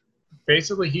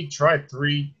 Basically, he tried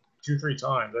two, three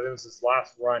times. That was his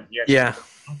last run. Yeah.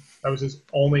 That was his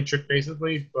only trick,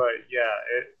 basically. But yeah,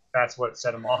 that's what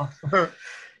set him off.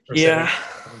 Yeah.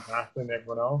 Faster than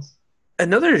everyone else.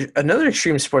 Another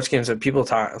extreme sports games that people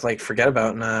forget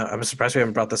about, and I'm surprised we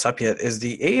haven't brought this up yet, is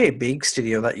the AA Big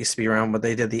Studio that used to be around, but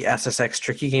they did the SSX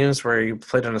tricky games where you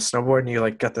played on a snowboard and you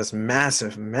got this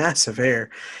massive, massive air,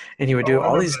 and you would do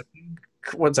all these.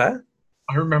 What's that?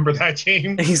 I remember that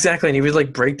game. Exactly, and you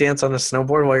would break dance on a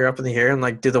snowboard while you're up in the air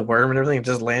and do the worm and everything, and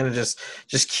just land and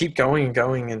just keep going and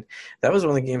going. And that was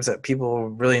one of the games that people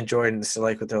really enjoyed, and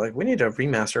they're like, we need a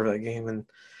remaster of that game. And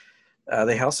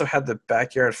they also had the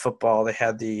backyard football. They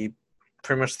had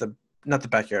pretty much the not the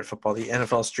backyard football, the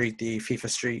NFL Street, the FIFA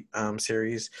Street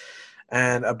series,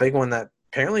 and a big one that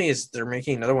apparently is they're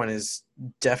making another one is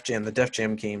Def Jam, the Def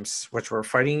Jam games, which were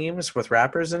fighting games with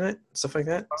rappers in it, stuff like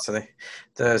that. So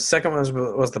the second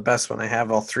one was the best one. I have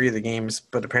all three of the games,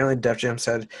 but apparently Def Jam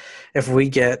said if we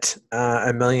get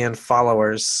 1 million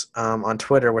followers on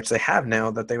Twitter, which they have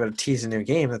now, that they would tease a new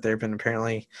game that they've been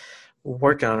apparently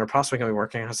working on or possibly going to be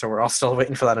working on. So we're all still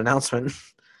waiting for that announcement.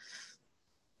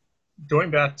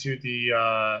 Going back to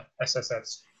the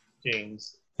SSS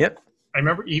games. Yep. I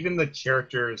remember even the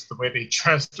characters, the way they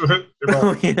dressed with it.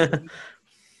 Oh, yeah.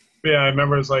 Yeah, I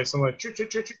remember it was like something like, and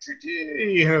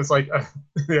it's like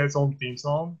its own theme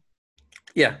song.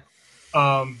 Yeah.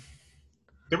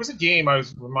 There was a game I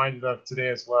was reminded of today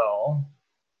as well.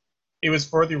 It was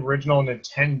for the original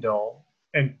Nintendo,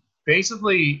 and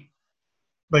basically,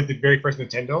 like the very first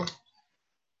Nintendo,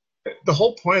 the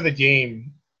whole point of the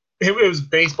game, it was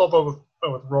baseball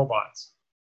but with robots.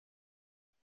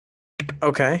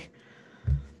 Okay.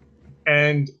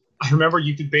 And I remember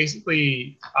you could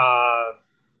basically,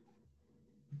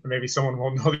 maybe someone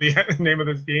won't know the name of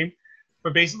this game,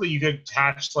 but basically you could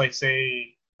attach, like,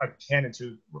 say, a cannon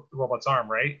to the robot's arm,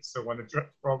 right? So when the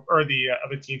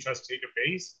other team tries to take a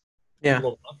base, yeah.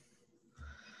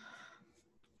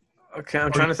 Okay,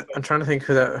 I'm trying to think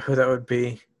who that would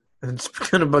be. It's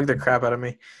gonna bug the crap out of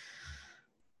me.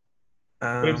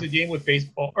 But it was a game with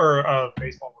baseball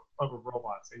with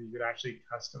robots, and you could actually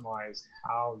customize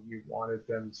how you wanted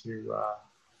them to.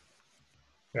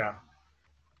 Yeah,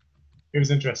 it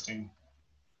was interesting.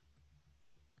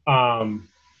 Yeah,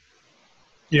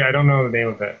 I don't know the name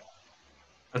of it.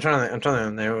 I'm trying to think of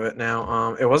the name of it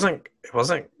now. It wasn't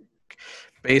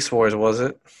Base Wars, was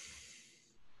it?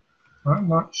 I'm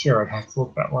not sure. I'd have to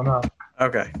look that one up.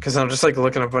 Okay, because I'm just like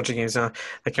looking at a bunch of games now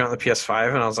that came out on the PS5,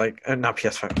 and I was like, not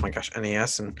PS5, oh my gosh,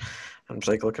 NES, and I'm just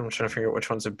like looking, I'm trying to figure out which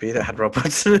ones would be that had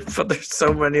robots in it, but there's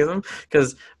so many of them.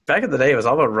 Because back in the day, it was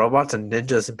all about robots and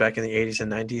ninjas back in the 80s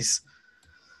and 90s.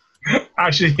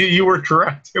 Actually, you were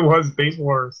correct. It was Base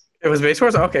Wars. It was Base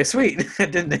Wars? Okay, sweet. I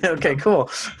didn't. Okay, cool.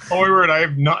 Oh, word, I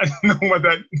have not known what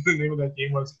the name of that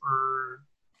game was for,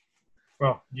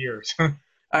 well, years.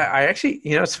 I actually,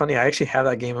 it's funny. I actually have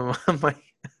that game in my.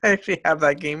 I actually have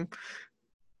that game.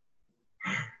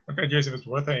 I'm curious if it's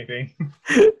worth anything.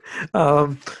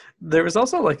 There was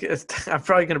also I'm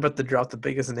probably gonna about to drop the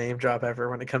biggest name drop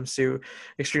ever when it comes to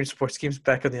extreme sports games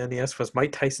back on the NES was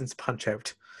Mike Tyson's Punch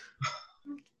Out.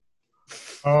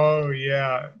 Oh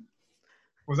yeah,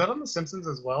 was that on The Simpsons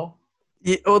as well?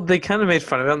 Yeah, well, they kind of made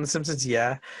fun of it on The Simpsons,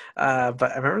 yeah.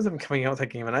 But I remember them coming out with that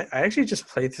game, and I actually just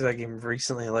played through that game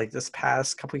recently, like this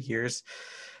past couple of years.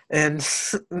 And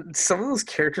some of those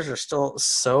characters are still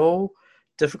so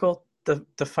difficult to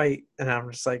fight, and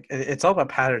I'm just like, it's all about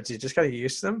patterns. You just got to get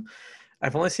used to them.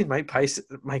 I've only seen Mike Tyson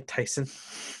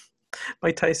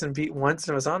beat once,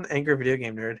 and it was on Angry Video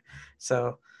Game Nerd.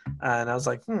 So, and I was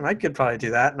like, I could probably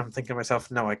do that. And I'm thinking to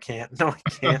myself, no, I can't. No, I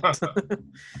can't.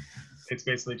 It's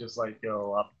basically just like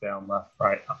go up, down, left,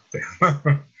 right, up,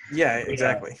 down. Yeah,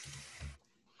 exactly. Yeah.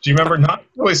 Do you remember, not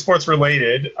really sports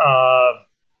related,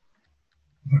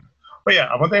 but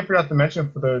yeah, one thing I forgot to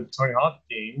mention for the Tony Hawk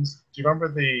games, do you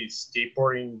remember the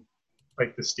skateboarding,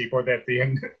 like the skateboard that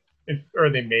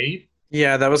they made?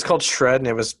 Yeah, that was called Shred, and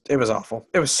it was awful.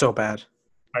 It was so bad.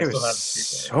 It was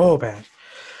so bad.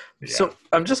 Yeah. So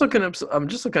I'm just looking at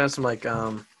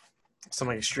some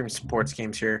extreme sports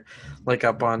games here,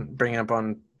 bringing up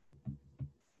on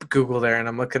Google there, and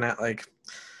I'm looking at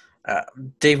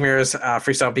Dave Mirra's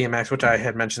Freestyle BMX, which I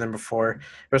had mentioned them before.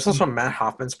 There's also Matt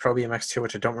Hoffman's Pro BMX 2,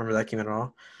 which I don't remember that game at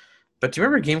all. But do you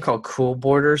remember a game called Cool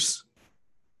Borders?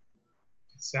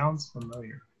 It sounds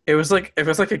familiar. It was like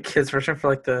a kid's version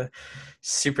for the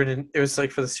Super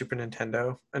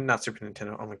Nintendo, and not Super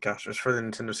Nintendo. Oh my gosh, it was for the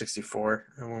Nintendo 64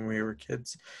 when we were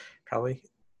kids, probably.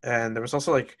 And there was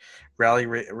also rally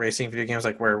racing video games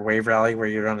where Wave Rally, where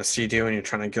you're on a Sea-Doo and you're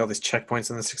trying to get all these checkpoints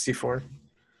in the 64.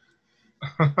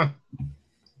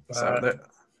 So that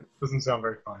doesn't sound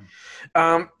very fun.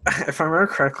 If I remember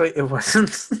correctly, it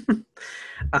wasn't.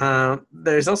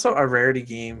 There's also a rarity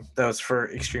game that was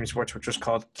for extreme sports, which was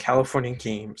called California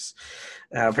Games.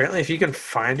 Apparently, if you can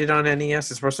find it on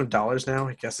NES, it's worth some dollars now.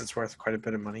 I guess it's worth quite a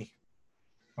bit of money.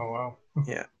 Oh wow!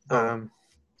 Yeah.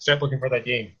 Start looking for that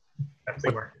game at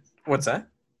flea markets. What's that?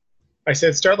 I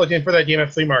said start looking for that game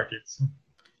at flea markets.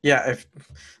 Yeah,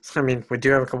 we do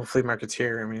have a couple flea markets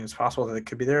here. I mean, it's possible that it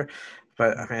could be there,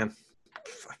 but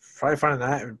probably finding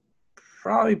that would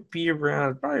probably be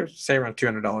around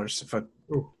 $200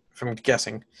 if I'm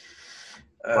guessing.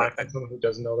 Someone who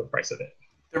doesn't know the price of it.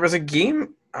 There was a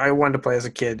game I wanted to play as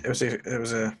a kid. It was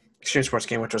a extreme sports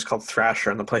game, which was called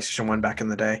Thrasher on the PlayStation 1 back in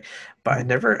the day. But I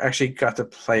never actually got to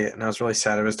play it, and I was really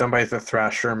sad. It was done by the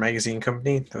Thrasher magazine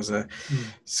company. That was a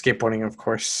skateboarding, of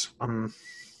course.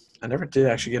 I never did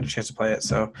actually get a chance to play it.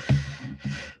 So,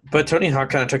 but Tony Hawk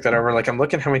kind of took that over. Like, I'm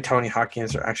looking how many Tony Hawk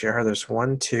games there actually are. There's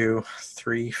 1, 2,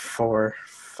 3, 4,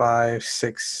 5,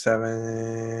 6,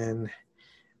 7,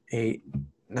 8,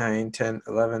 9, 10,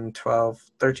 11,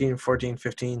 12, 13, 14,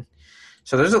 15.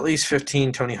 So there's at least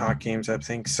 15 Tony Hawk games, I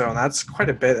think. So that's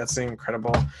quite a bit. That's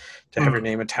incredible to have your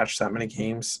name attached to that many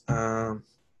games,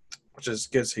 which is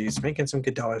good. So he's making some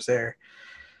good dollars there.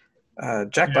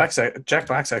 Jack Black's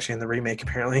actually in the remake,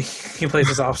 apparently. He plays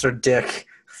as Officer Dick.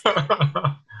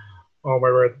 Oh my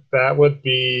word. That would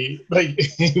be, like,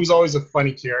 he was always a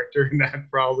funny character, and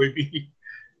that'd probably be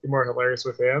more hilarious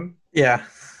with him. Yeah.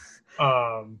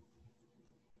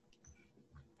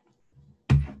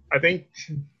 I think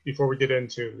before we get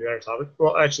into the other topic,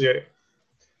 well, actually,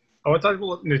 I want to talk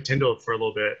about Nintendo for a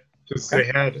little bit, because they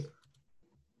had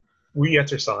Wii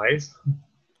Exercise.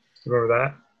 Remember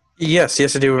that? Yes,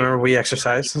 I do remember Wii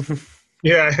Exercise.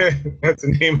 Yeah, that's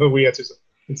the name of Wii Exercise.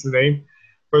 It's the name.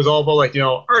 It was all about, like,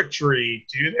 archery,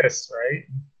 do this, right?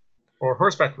 Or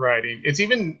horseback riding. They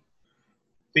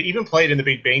even played in the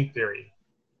Big Bang Theory.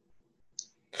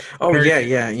 Oh,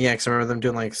 yeah, because I remember them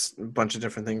doing, like, a bunch of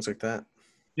different things like that.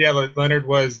 Yeah, like Leonard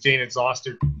was Jane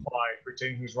exhausted by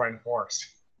pretending he was riding a horse.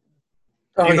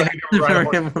 Oh, yeah.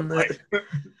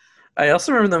 I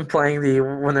also remember them playing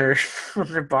when they're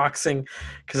boxing,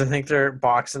 because I think they're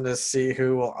boxing to see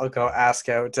who will go ask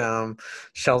out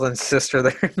Sheldon's sister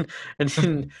there,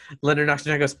 and Leonard knocks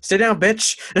him down and goes, "Stay down,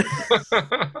 bitch."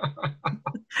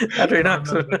 After he knocks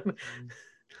him down.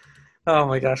 Oh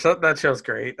my gosh, that show's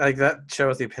great. Like, that show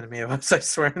is the epitome of us, I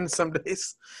swear, in some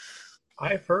days.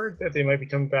 I've heard that they might be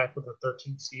coming back with a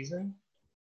 13th season.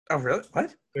 Oh, really?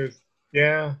 What? There's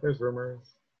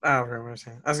rumors. Oh, rumors.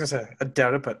 I was gonna say I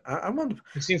doubt it, but I'm on.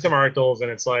 I've seen some articles, and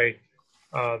it's like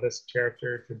this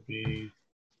character could be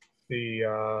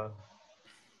the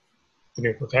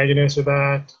new protagonist of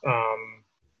that. I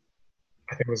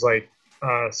think it was like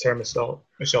Sarah Michelle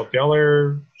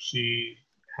Gellar. She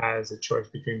has a choice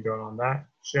between going on that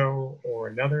show or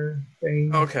another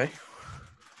thing. Okay.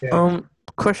 Yeah.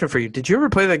 Question for you: did you ever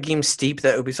play that game Steep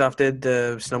that Ubisoft did,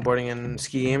 the snowboarding and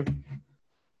ski game?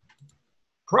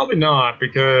 Probably not,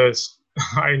 because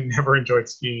I never enjoyed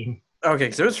skiing. Okay,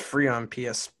 because it was free on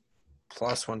PS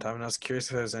Plus one time, and I was curious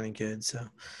if it was any good. So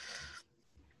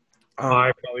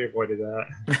I probably avoided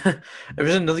that. There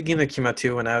was another game that came out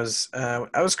too when I was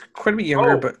quite a bit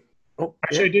younger, but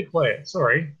actually, I did play it.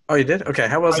 Sorry. Oh, you did? Okay,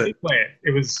 how was it? I did play it.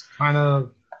 It was kind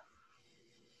of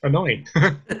annoying.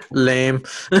 Lame.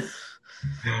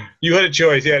 You had a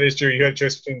choice. Yeah, it is true. You had a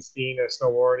choice between skiing and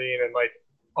snowboarding, and like,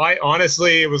 I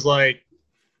honestly, it was like,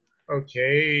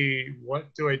 okay, what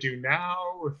do I do now?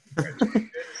 I try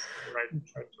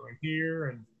to join here,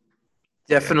 and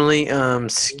definitely,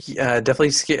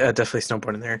 definitely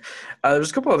snowboarding there.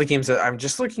 There's a couple other games that I'm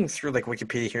just looking through, like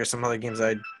Wikipedia here. Some other games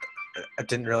I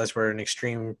didn't realize were an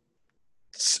extreme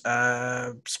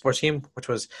sports game, which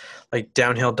was like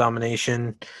Downhill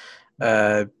Domination,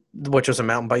 which was a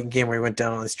mountain biking game where you went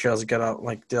down on these trails and got out,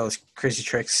 like, did all these crazy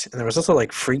tricks. And there was also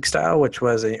like Freak Style, which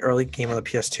was an early game on the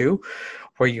PS2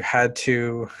 where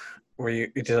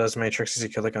you did as many tricks as you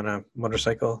could, like on a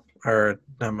motorcycle, or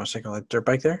not a motorcycle, a dirt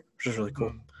bike there, which was really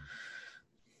cool.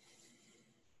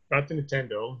 Back to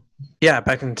Nintendo. Yeah,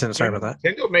 back to Nintendo. Sorry about that.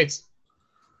 Nintendo makes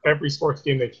every sports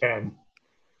game they can.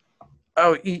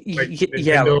 Oh, like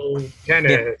Nintendo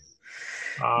Tennis,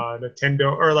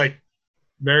 Nintendo, or like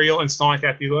Mario and Sonic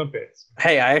at the Olympics.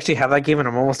 Hey, I actually have that game, and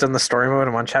I'm almost in the story mode.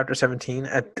 I'm on chapter 17.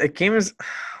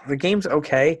 The game's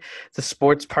okay. The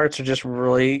sports parts are just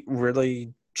really,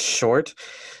 really short.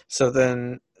 So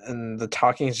then, and the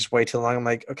talking is just way too long. I'm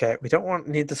like, okay, we don't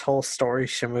need this whole story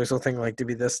shamoozle thing, like, to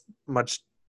be this much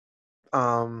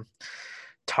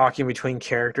talking between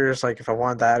characters. Like, if I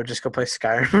wanted that, I would just go play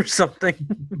Skyrim or something.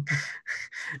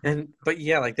 But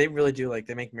yeah, like, they really do, like,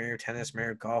 they make Mario Tennis,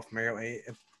 Mario Golf, Mario 8,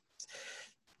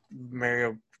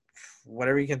 Mario,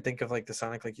 whatever you can think of, like the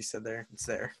Sonic, like you said there, it's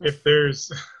there. If there's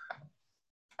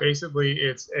basically,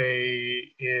 if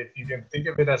you can think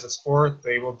of it as a sport,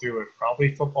 they will do it.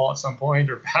 Probably football at some point,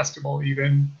 or basketball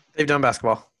even. They've done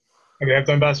basketball. Okay, I've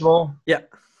done basketball? Yeah.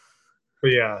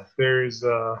 But yeah, there's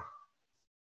they'll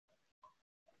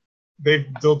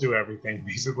do everything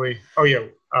basically. Oh yeah,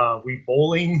 Wii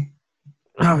Bowling.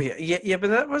 Oh yeah, but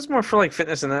that was more for like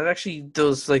fitness, and that actually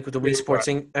those, like, with the Wii Sports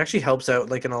thing actually helps out,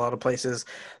 like, in a lot of places,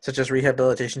 such as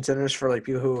rehabilitation centers for like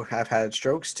people who have had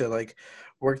strokes, to like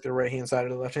work the right hand side or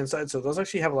the left hand side. So those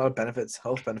actually have a lot of benefits,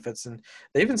 health benefits, and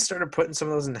they even started putting some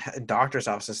of those in doctors'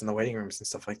 offices in the waiting rooms and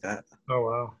stuff like that. Oh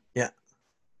wow. Yeah,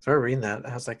 so I was reading that.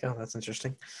 I was like, oh, that's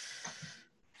interesting.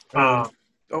 Um,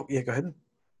 Oh yeah, go ahead.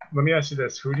 Let me ask you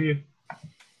this: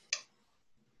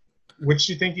 which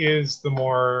do you think is the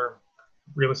more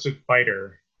realistic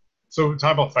fighter? So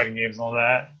talk about fighting games and all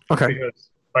that, Okay. because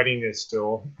fighting is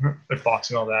still, like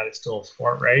boxing and all that, is still a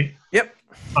sport, right? Yep.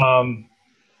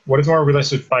 What is more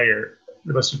realistic fighter?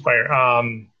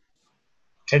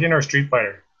 Tekken or Street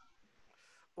Fighter?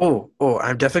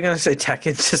 I'm definitely gonna say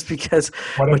Tekken just because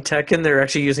What with if Tekken they're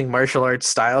actually using martial arts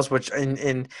styles, which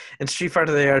in Street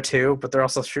Fighter they are too, but they're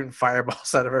also shooting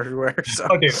fireballs out of everywhere. So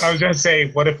Okay, I was gonna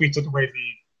say, what if we took away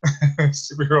the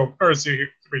superhero or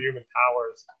superhuman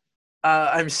powers?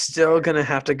 I'm still gonna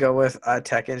have to go with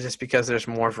Tekken just because there's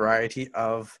more variety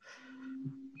of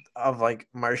like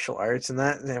martial arts and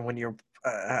that. And when you're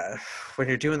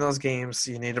doing those games,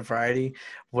 you need a variety.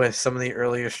 With some of the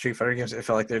earlier Street Fighter games, it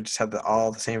felt like they just had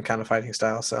all the same kind of fighting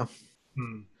style. So,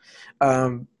 Hmm.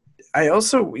 um, I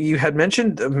also you had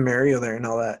mentioned Mario there and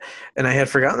all that, and I had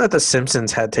forgotten that the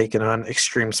Simpsons had taken on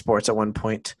extreme sports at one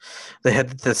point. They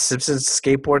had the Simpsons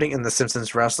skateboarding and the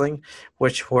Simpsons wrestling,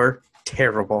 which were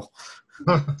terrible.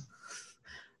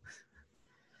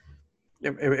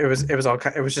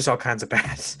 It was just all kinds of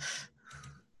bad.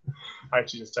 I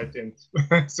actually just typed in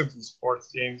Simpsons sports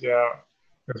games. Yeah,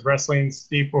 there's wrestling,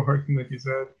 skateboarding, like you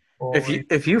said. If you Bowling.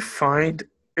 if you find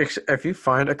if you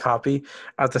find a copy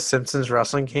of the Simpsons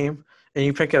wrestling game and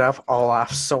you pick it up, I'll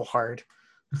laugh so hard.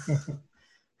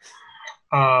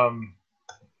 Um,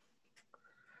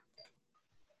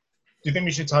 do you think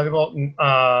we should talk about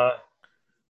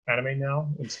anime now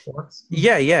in sports?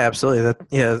 Yeah, absolutely.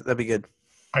 That'd be good.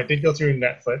 I did go through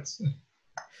Netflix,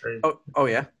 Oh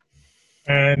yeah.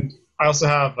 and I also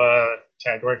have a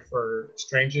category for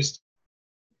strangest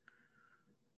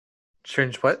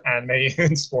Strange what? anime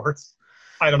in sports.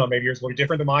 I don't know, maybe yours will be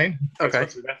different than mine. I just Okay.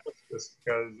 went through Netflix just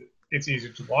because it's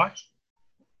easier to watch.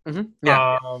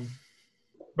 Yeah.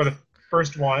 But the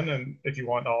first one, and if you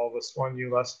want all this one,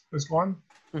 you list this one.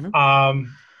 hmm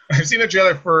I've seen a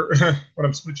trailer for when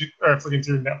I'm flicking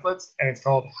through Netflix, and it's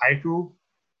called Haiku.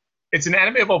 It's an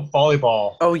anime about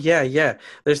volleyball. Oh yeah.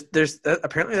 There's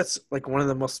apparently that's like one of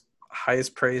the most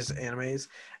highest praised animes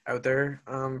out there.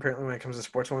 Apparently when it comes to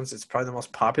sports ones, it's probably the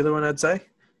most popular one I'd say.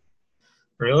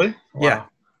 Really? Yeah. Wow.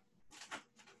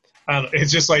 I don't know.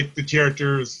 It's just like the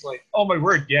characters, like, oh my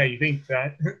word, yeah, you think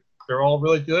that they're all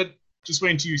really good? Just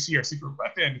wait until you see our secret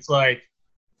weapon. It's like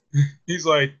he's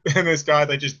like, and this guy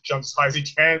that just jumps as high as he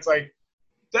can. It's like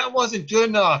that wasn't good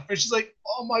enough. And she's like,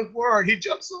 oh my word, he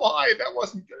jumped so high, that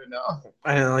wasn't good enough.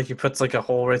 And like he puts like a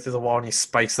hole right through the wall and he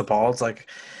spikes the ball. It's like,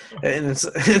 and it's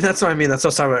and that's what I mean. That's what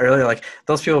I was talking about earlier. Like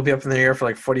those people will be up in the air for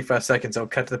like 45 seconds. It'll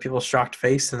cut to the people's shocked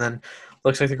face, and then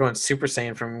looks like they're going Super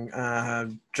Saiyan from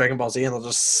Dragon Ball Z, and they'll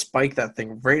just spike that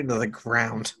thing right into the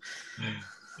ground.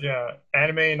 Yeah,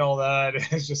 anime and all that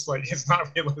is just like it's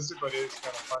not realistic, but it is kind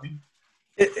of funny.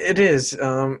 It is.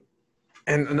 And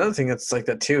another thing that's like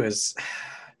that too is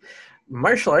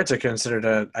martial arts are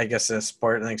considered I guess, a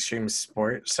sport, an extreme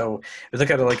sport. So if you look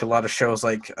at it, like a lot of shows,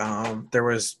 like there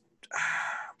was,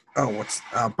 what's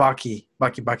Baki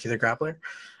the Grappler.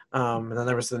 And then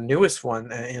there was the newest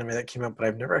one, anime that came out, but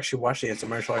I've never actually watched it. It's a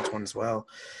martial arts one as well.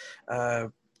 Uh,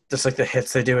 just like the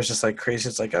hits they do is just like crazy.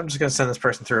 It's like I'm just gonna send this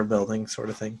person through a building, sort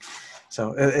of thing.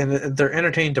 So and they're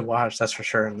entertaining to watch, that's for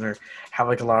sure, and they have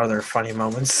like a lot of their funny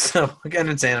moments. So again,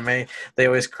 it's anime. They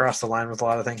always cross the line with a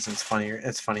lot of things, and it's funnier.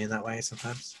 It's funny in that way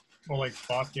sometimes. Well, like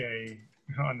Bake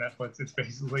on Netflix, it's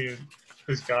basically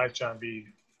this guy trying to be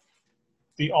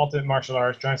the ultimate martial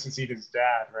artist, trying to succeed his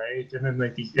dad, right? And then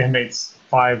like the inmates,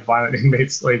 five violent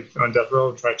inmates, like on death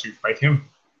row, try to fight him for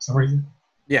some reason.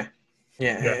 Yeah,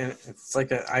 Yeah. and it's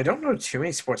like I don't know too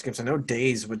many sports games. I know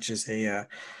Days, which is a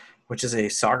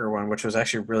soccer one, which was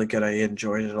actually really good. I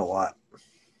enjoyed it a lot.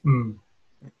 Hmm.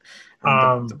 But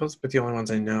Um, those are the only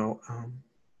ones I know.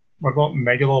 what about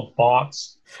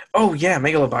Megalobox? Oh yeah,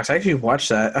 Megalobox. I actually watched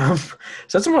that.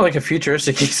 So that's more like a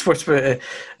futuristic esports, but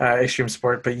extreme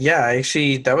sport. But yeah,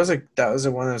 actually, that was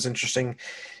a one that was interesting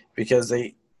because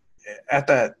they at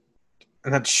that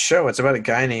in that show. It's about a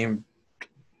guy named,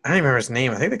 I don't even remember his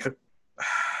name. I think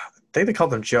they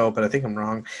called him Joe, but I think I'm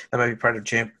wrong. That might be part of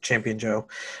Champion Joe.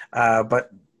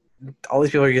 But all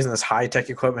these people are using this high tech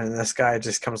equipment, and this guy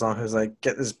just comes along who's like,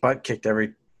 get his butt kicked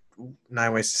every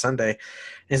 9 ways to Sunday. And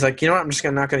he's like, you know what? I'm just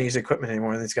not going to use equipment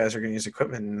anymore. And these guys are going to use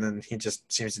equipment, and then he just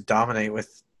seems to dominate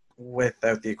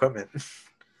without the equipment.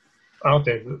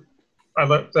 Okay, I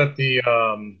looked at the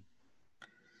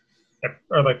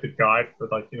or like the guide for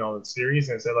like the series,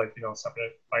 and it said like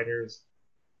separate fighters,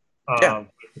 Yeah,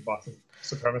 the Boston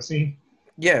Supremacy.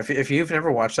 yeah. If you've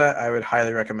never watched that, I would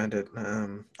highly recommend it.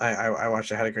 I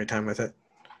watched it, had a great time with it.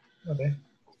 Okay.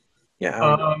 Yeah.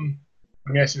 Let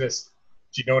me ask you this: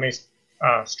 do you know any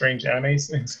strange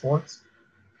animes in sports?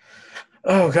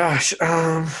 Oh gosh.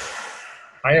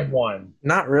 I have one.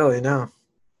 Not really. No.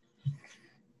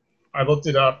 I looked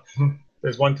it up.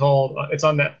 There's one called. It's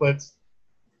on Netflix.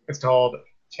 It's called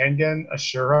Kengan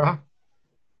Ashura.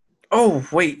 Oh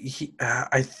wait.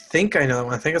 I think I know that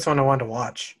one. I think it's one I wanted to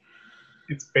watch.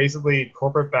 It's basically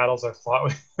corporate battles are fought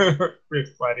with,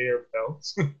 with gladiator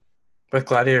belts. With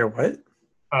Gladiator, what?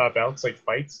 Belts like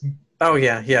fights. Oh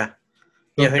yeah, yeah,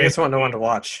 yeah. So I think it's one I basically, wanted to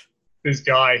watch. this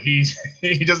guy he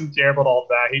doesn't care about all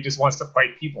that. He just wants to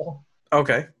fight people.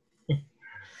 Okay.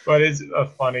 But it's a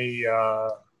funny.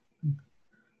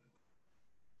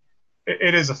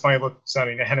 It is a funny look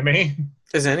sounding anime.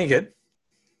 Is it any good?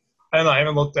 I don't know. I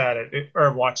haven't looked at it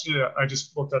or watched it. I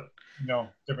just looked at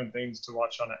different things to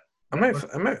watch on it.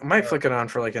 Netflix. I might flick it on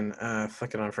for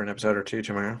flick it on for an episode or two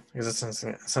tomorrow because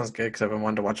it sounds good because I've been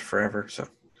wanting to watch it forever. So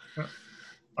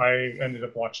I ended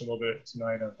up watching a little bit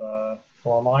tonight of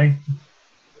Coraline.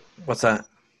 what's that?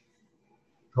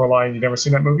 Coraline, you never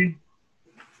seen that movie?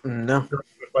 No.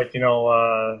 Like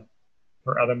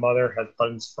her other mother had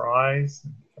Buttons Fries.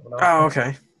 Oh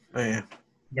okay. Oh yeah.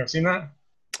 You never seen that?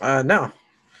 No.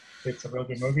 It's a real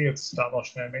good movie. It's stop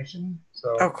motion animation.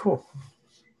 So Oh cool.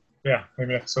 yeah,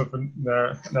 maybe an episode for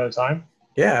another time.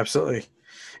 Yeah, absolutely.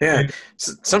 Yeah. And,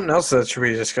 Something else that should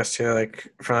be discussed here, like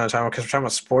for another time, because we're talking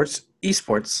about sports,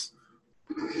 esports.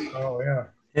 oh yeah,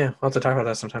 Yeah, we'll have to talk about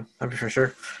that sometime. That'd be for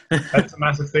sure. that's a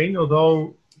massive thing.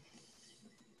 Although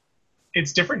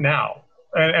it's different now,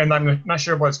 and I'm not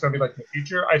sure what it's going to be like in the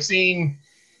future. I've seen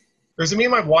there's a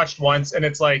meme I've watched once, and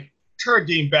it's like card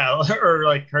game battle or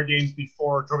like card games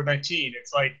before COVID-19.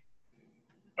 It's like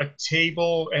a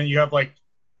table, and you have like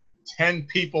 10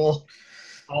 people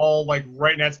all like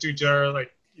right next to each other,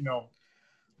 like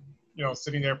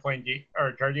sitting there playing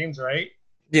or card games, right?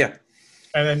 Yeah.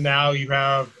 And then now you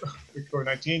have with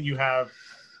COVID-19, you have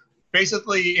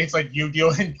basically it's like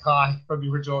Yu-Gi-Oh and Kai from the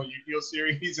original Yu-Gi-Oh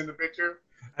series in the picture.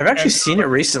 I've actually And seen it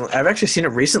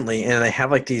recently. And they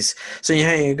have like these. So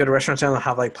you go to restaurants and they'll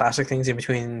have like plastic things in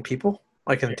between people,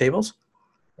 like in the yeah, tables.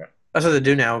 yeah. That's what they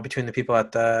do now between the people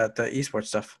at the esports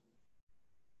stuff.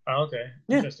 Oh, okay,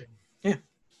 Yeah, interesting. yeah.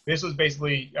 This was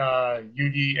basically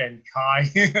Yugi and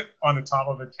Kai on the top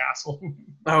of a castle,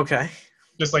 Okay.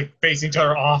 just like facing each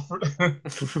other off,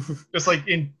 just like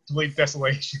in complete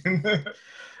desolation, and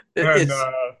It's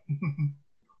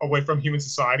away from human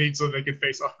society, so they could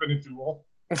face off in a duel.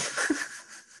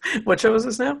 what show is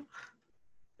this now?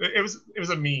 It was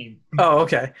a meme. Oh,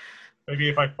 okay. Maybe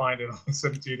if I find it, I'll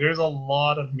send it to you. There's a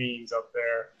lot of memes up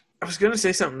there. I was gonna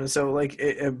say something. So, like,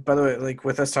 by the way, like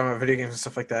with us talking about video games and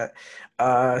stuff like that,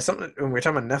 something when we're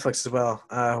talking about Netflix as well.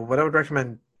 What I would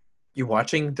recommend you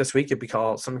watching this week, it'd be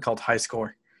something called High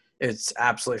Score. It's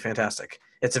absolutely fantastic.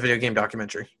 It's a video game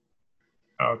documentary,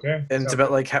 Okay. and it's So,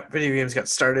 about like how video games got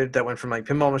started. That went from like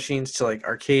pinball machines to like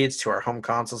arcades to our home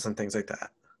consoles and things like that.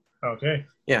 okay.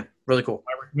 Yeah, really cool.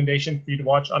 My recommendation for you to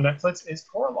watch on Netflix is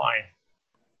Coraline.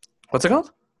 What's it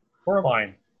called?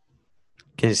 Coraline.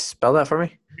 Can you spell that for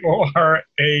me? Coraline.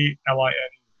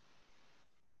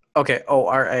 Okay,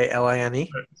 Oraline.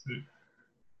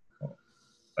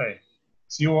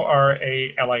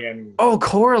 Hey, Coraline. Oh,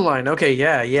 Coraline. Okay,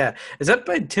 yeah, yeah. Is that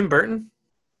by Tim Burton?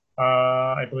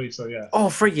 I believe so. Yeah. Oh,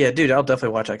 freak yeah, dude! I'll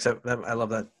definitely watch that. 'Cause I love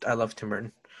that. I love Tim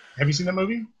Burton. Have you seen that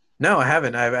movie? No, I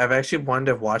haven't. I've actually wanted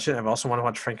to watch it. I've also wanted to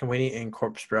watch Frankenweenie and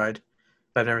Corpse Bride,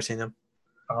 but I've never seen them.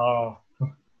 Oh,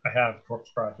 I have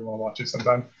Corpse Bride. You want to watch it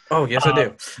sometime? Oh, yes, I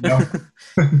do. No.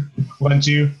 Why don't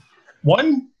you?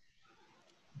 One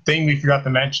thing we forgot to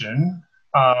mention.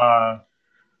 Do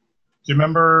you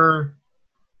remember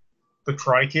the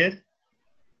Cry Kid?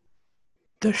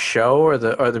 The show or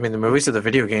I mean the movies or the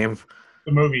video game?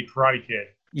 The movie Karate Kid.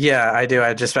 Yeah, I do.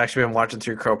 I just actually been watching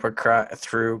through Cobra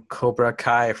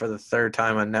Kai for the third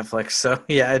time on Netflix. So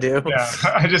yeah, I do. Yeah,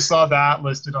 I just saw that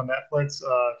listed on Netflix.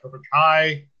 Cobra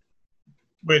Kai.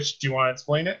 Which do you want to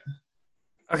explain it?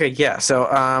 Okay, yeah. So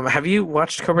have you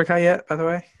watched Cobra Kai yet? By the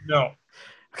way. No.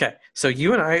 Okay, so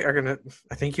you and I are gonna.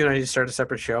 I think you and I need to start a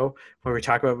separate show where we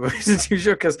talk about movies and TV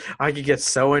show because I could get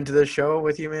so into this show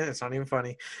with you, man. It's not even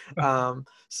funny.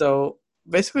 So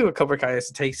basically, what Cobra Kai is,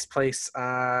 it takes place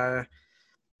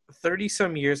 30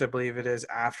 some years, I believe it is,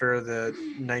 after the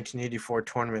 1984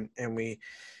 tournament, and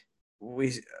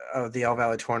we the All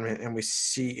Valley tournament, and we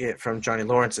see it from Johnny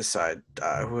Lawrence's side,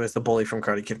 who is the bully from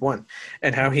Karate Kid 1,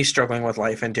 and how he's struggling with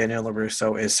life, and Daniel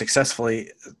LaRusso is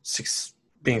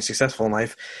being successful in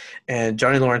life, and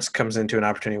Johnny Lawrence comes into an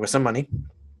opportunity with some money,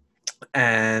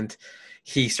 and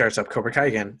he starts up Cobra Kai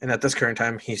again. And at this current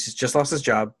time, he's just lost his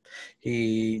job.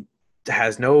 He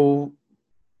has no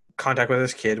contact with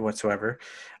his kid whatsoever.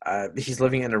 He's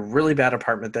living in a really bad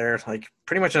apartment there, like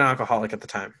pretty much an alcoholic at the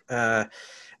time.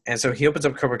 And so he opens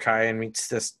up Cobra Kai and meets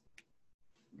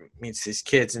these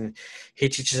kids, and he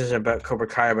teaches them about Cobra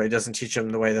Kai, but he doesn't teach them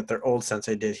the way that their old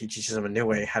sensei did. He teaches them a new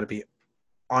way, how to be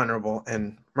honorable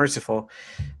and merciful,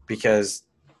 because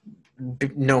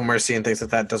no mercy and things like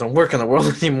that doesn't work in the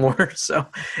world anymore. So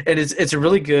it's a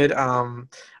really good.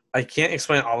 I can't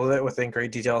explain all of it within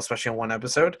great detail, especially in one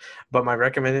episode, but my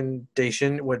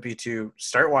recommendation would be to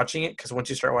start watching it, because once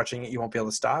you start watching it, you won't be able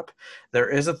to stop. There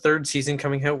is a third season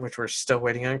coming out, which we're still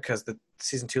waiting on, because the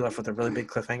season 2 left with a really big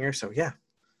cliffhanger. So yeah.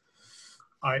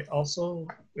 I also,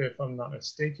 if I'm not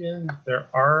mistaken, there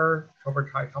are Cobra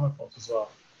Kai comic books as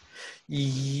well.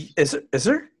 Is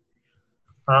there?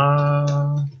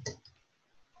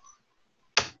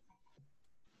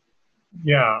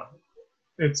 Yeah,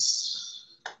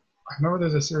 I remember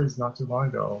there's a series not too long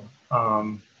ago.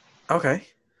 Okay.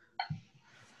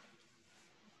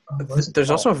 There's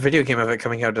also a video game of it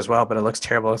coming out as well, but it looks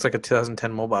terrible. It looks like a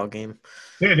 2010 mobile game.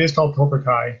 Yeah, it is called Cobra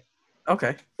Kai.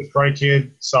 Okay. The Karate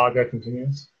Kid saga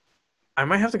continues. I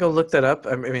might have to go look that up.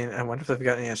 I mean, I wonder if they've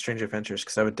got any Strange Adventures,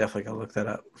 because I would definitely go look that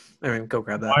up. I mean, go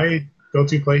grab that. My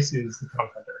go-to place is the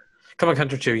Comic Hunter. Comic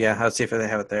Hunter 2, yeah. I'll see if they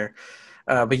have it there.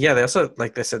 But yeah, they also,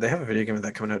 like they said, they have a video game of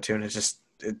that coming out too, and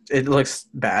it looks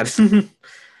bad.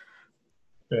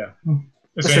 Yeah.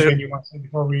 Is there anything you want to say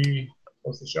before we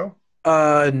close the show?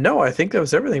 No, I think that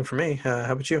was everything for me.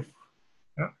 How about you?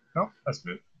 Yeah, no, that's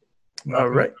good. All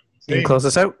right. You can close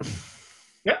us out.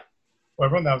 Yeah. Well,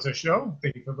 everyone, that was our show.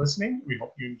 Thank you for listening. We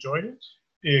hope you enjoyed it.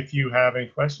 If you have any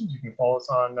questions, you can follow us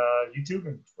on YouTube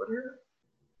and Twitter,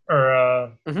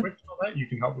 or Twitch and all that. You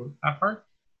can help with that part.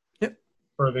 Yep.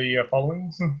 For the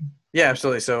followings. Yeah,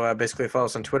 absolutely. So basically follow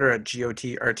us on Twitter at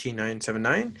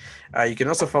GOTRT979. You can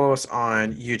also follow us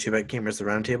on YouTube at Gamers the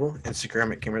Roundtable,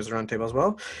 Instagram at Gamers the Roundtable as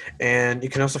well. And you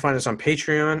can also find us on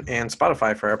Patreon and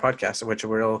Spotify for our podcast, which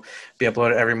will be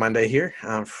uploaded every Monday here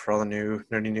for all the new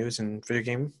nerdy news and video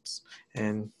games.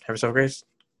 And have yourself a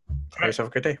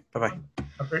great day. Bye-bye.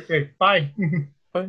 Have a great day. Bye.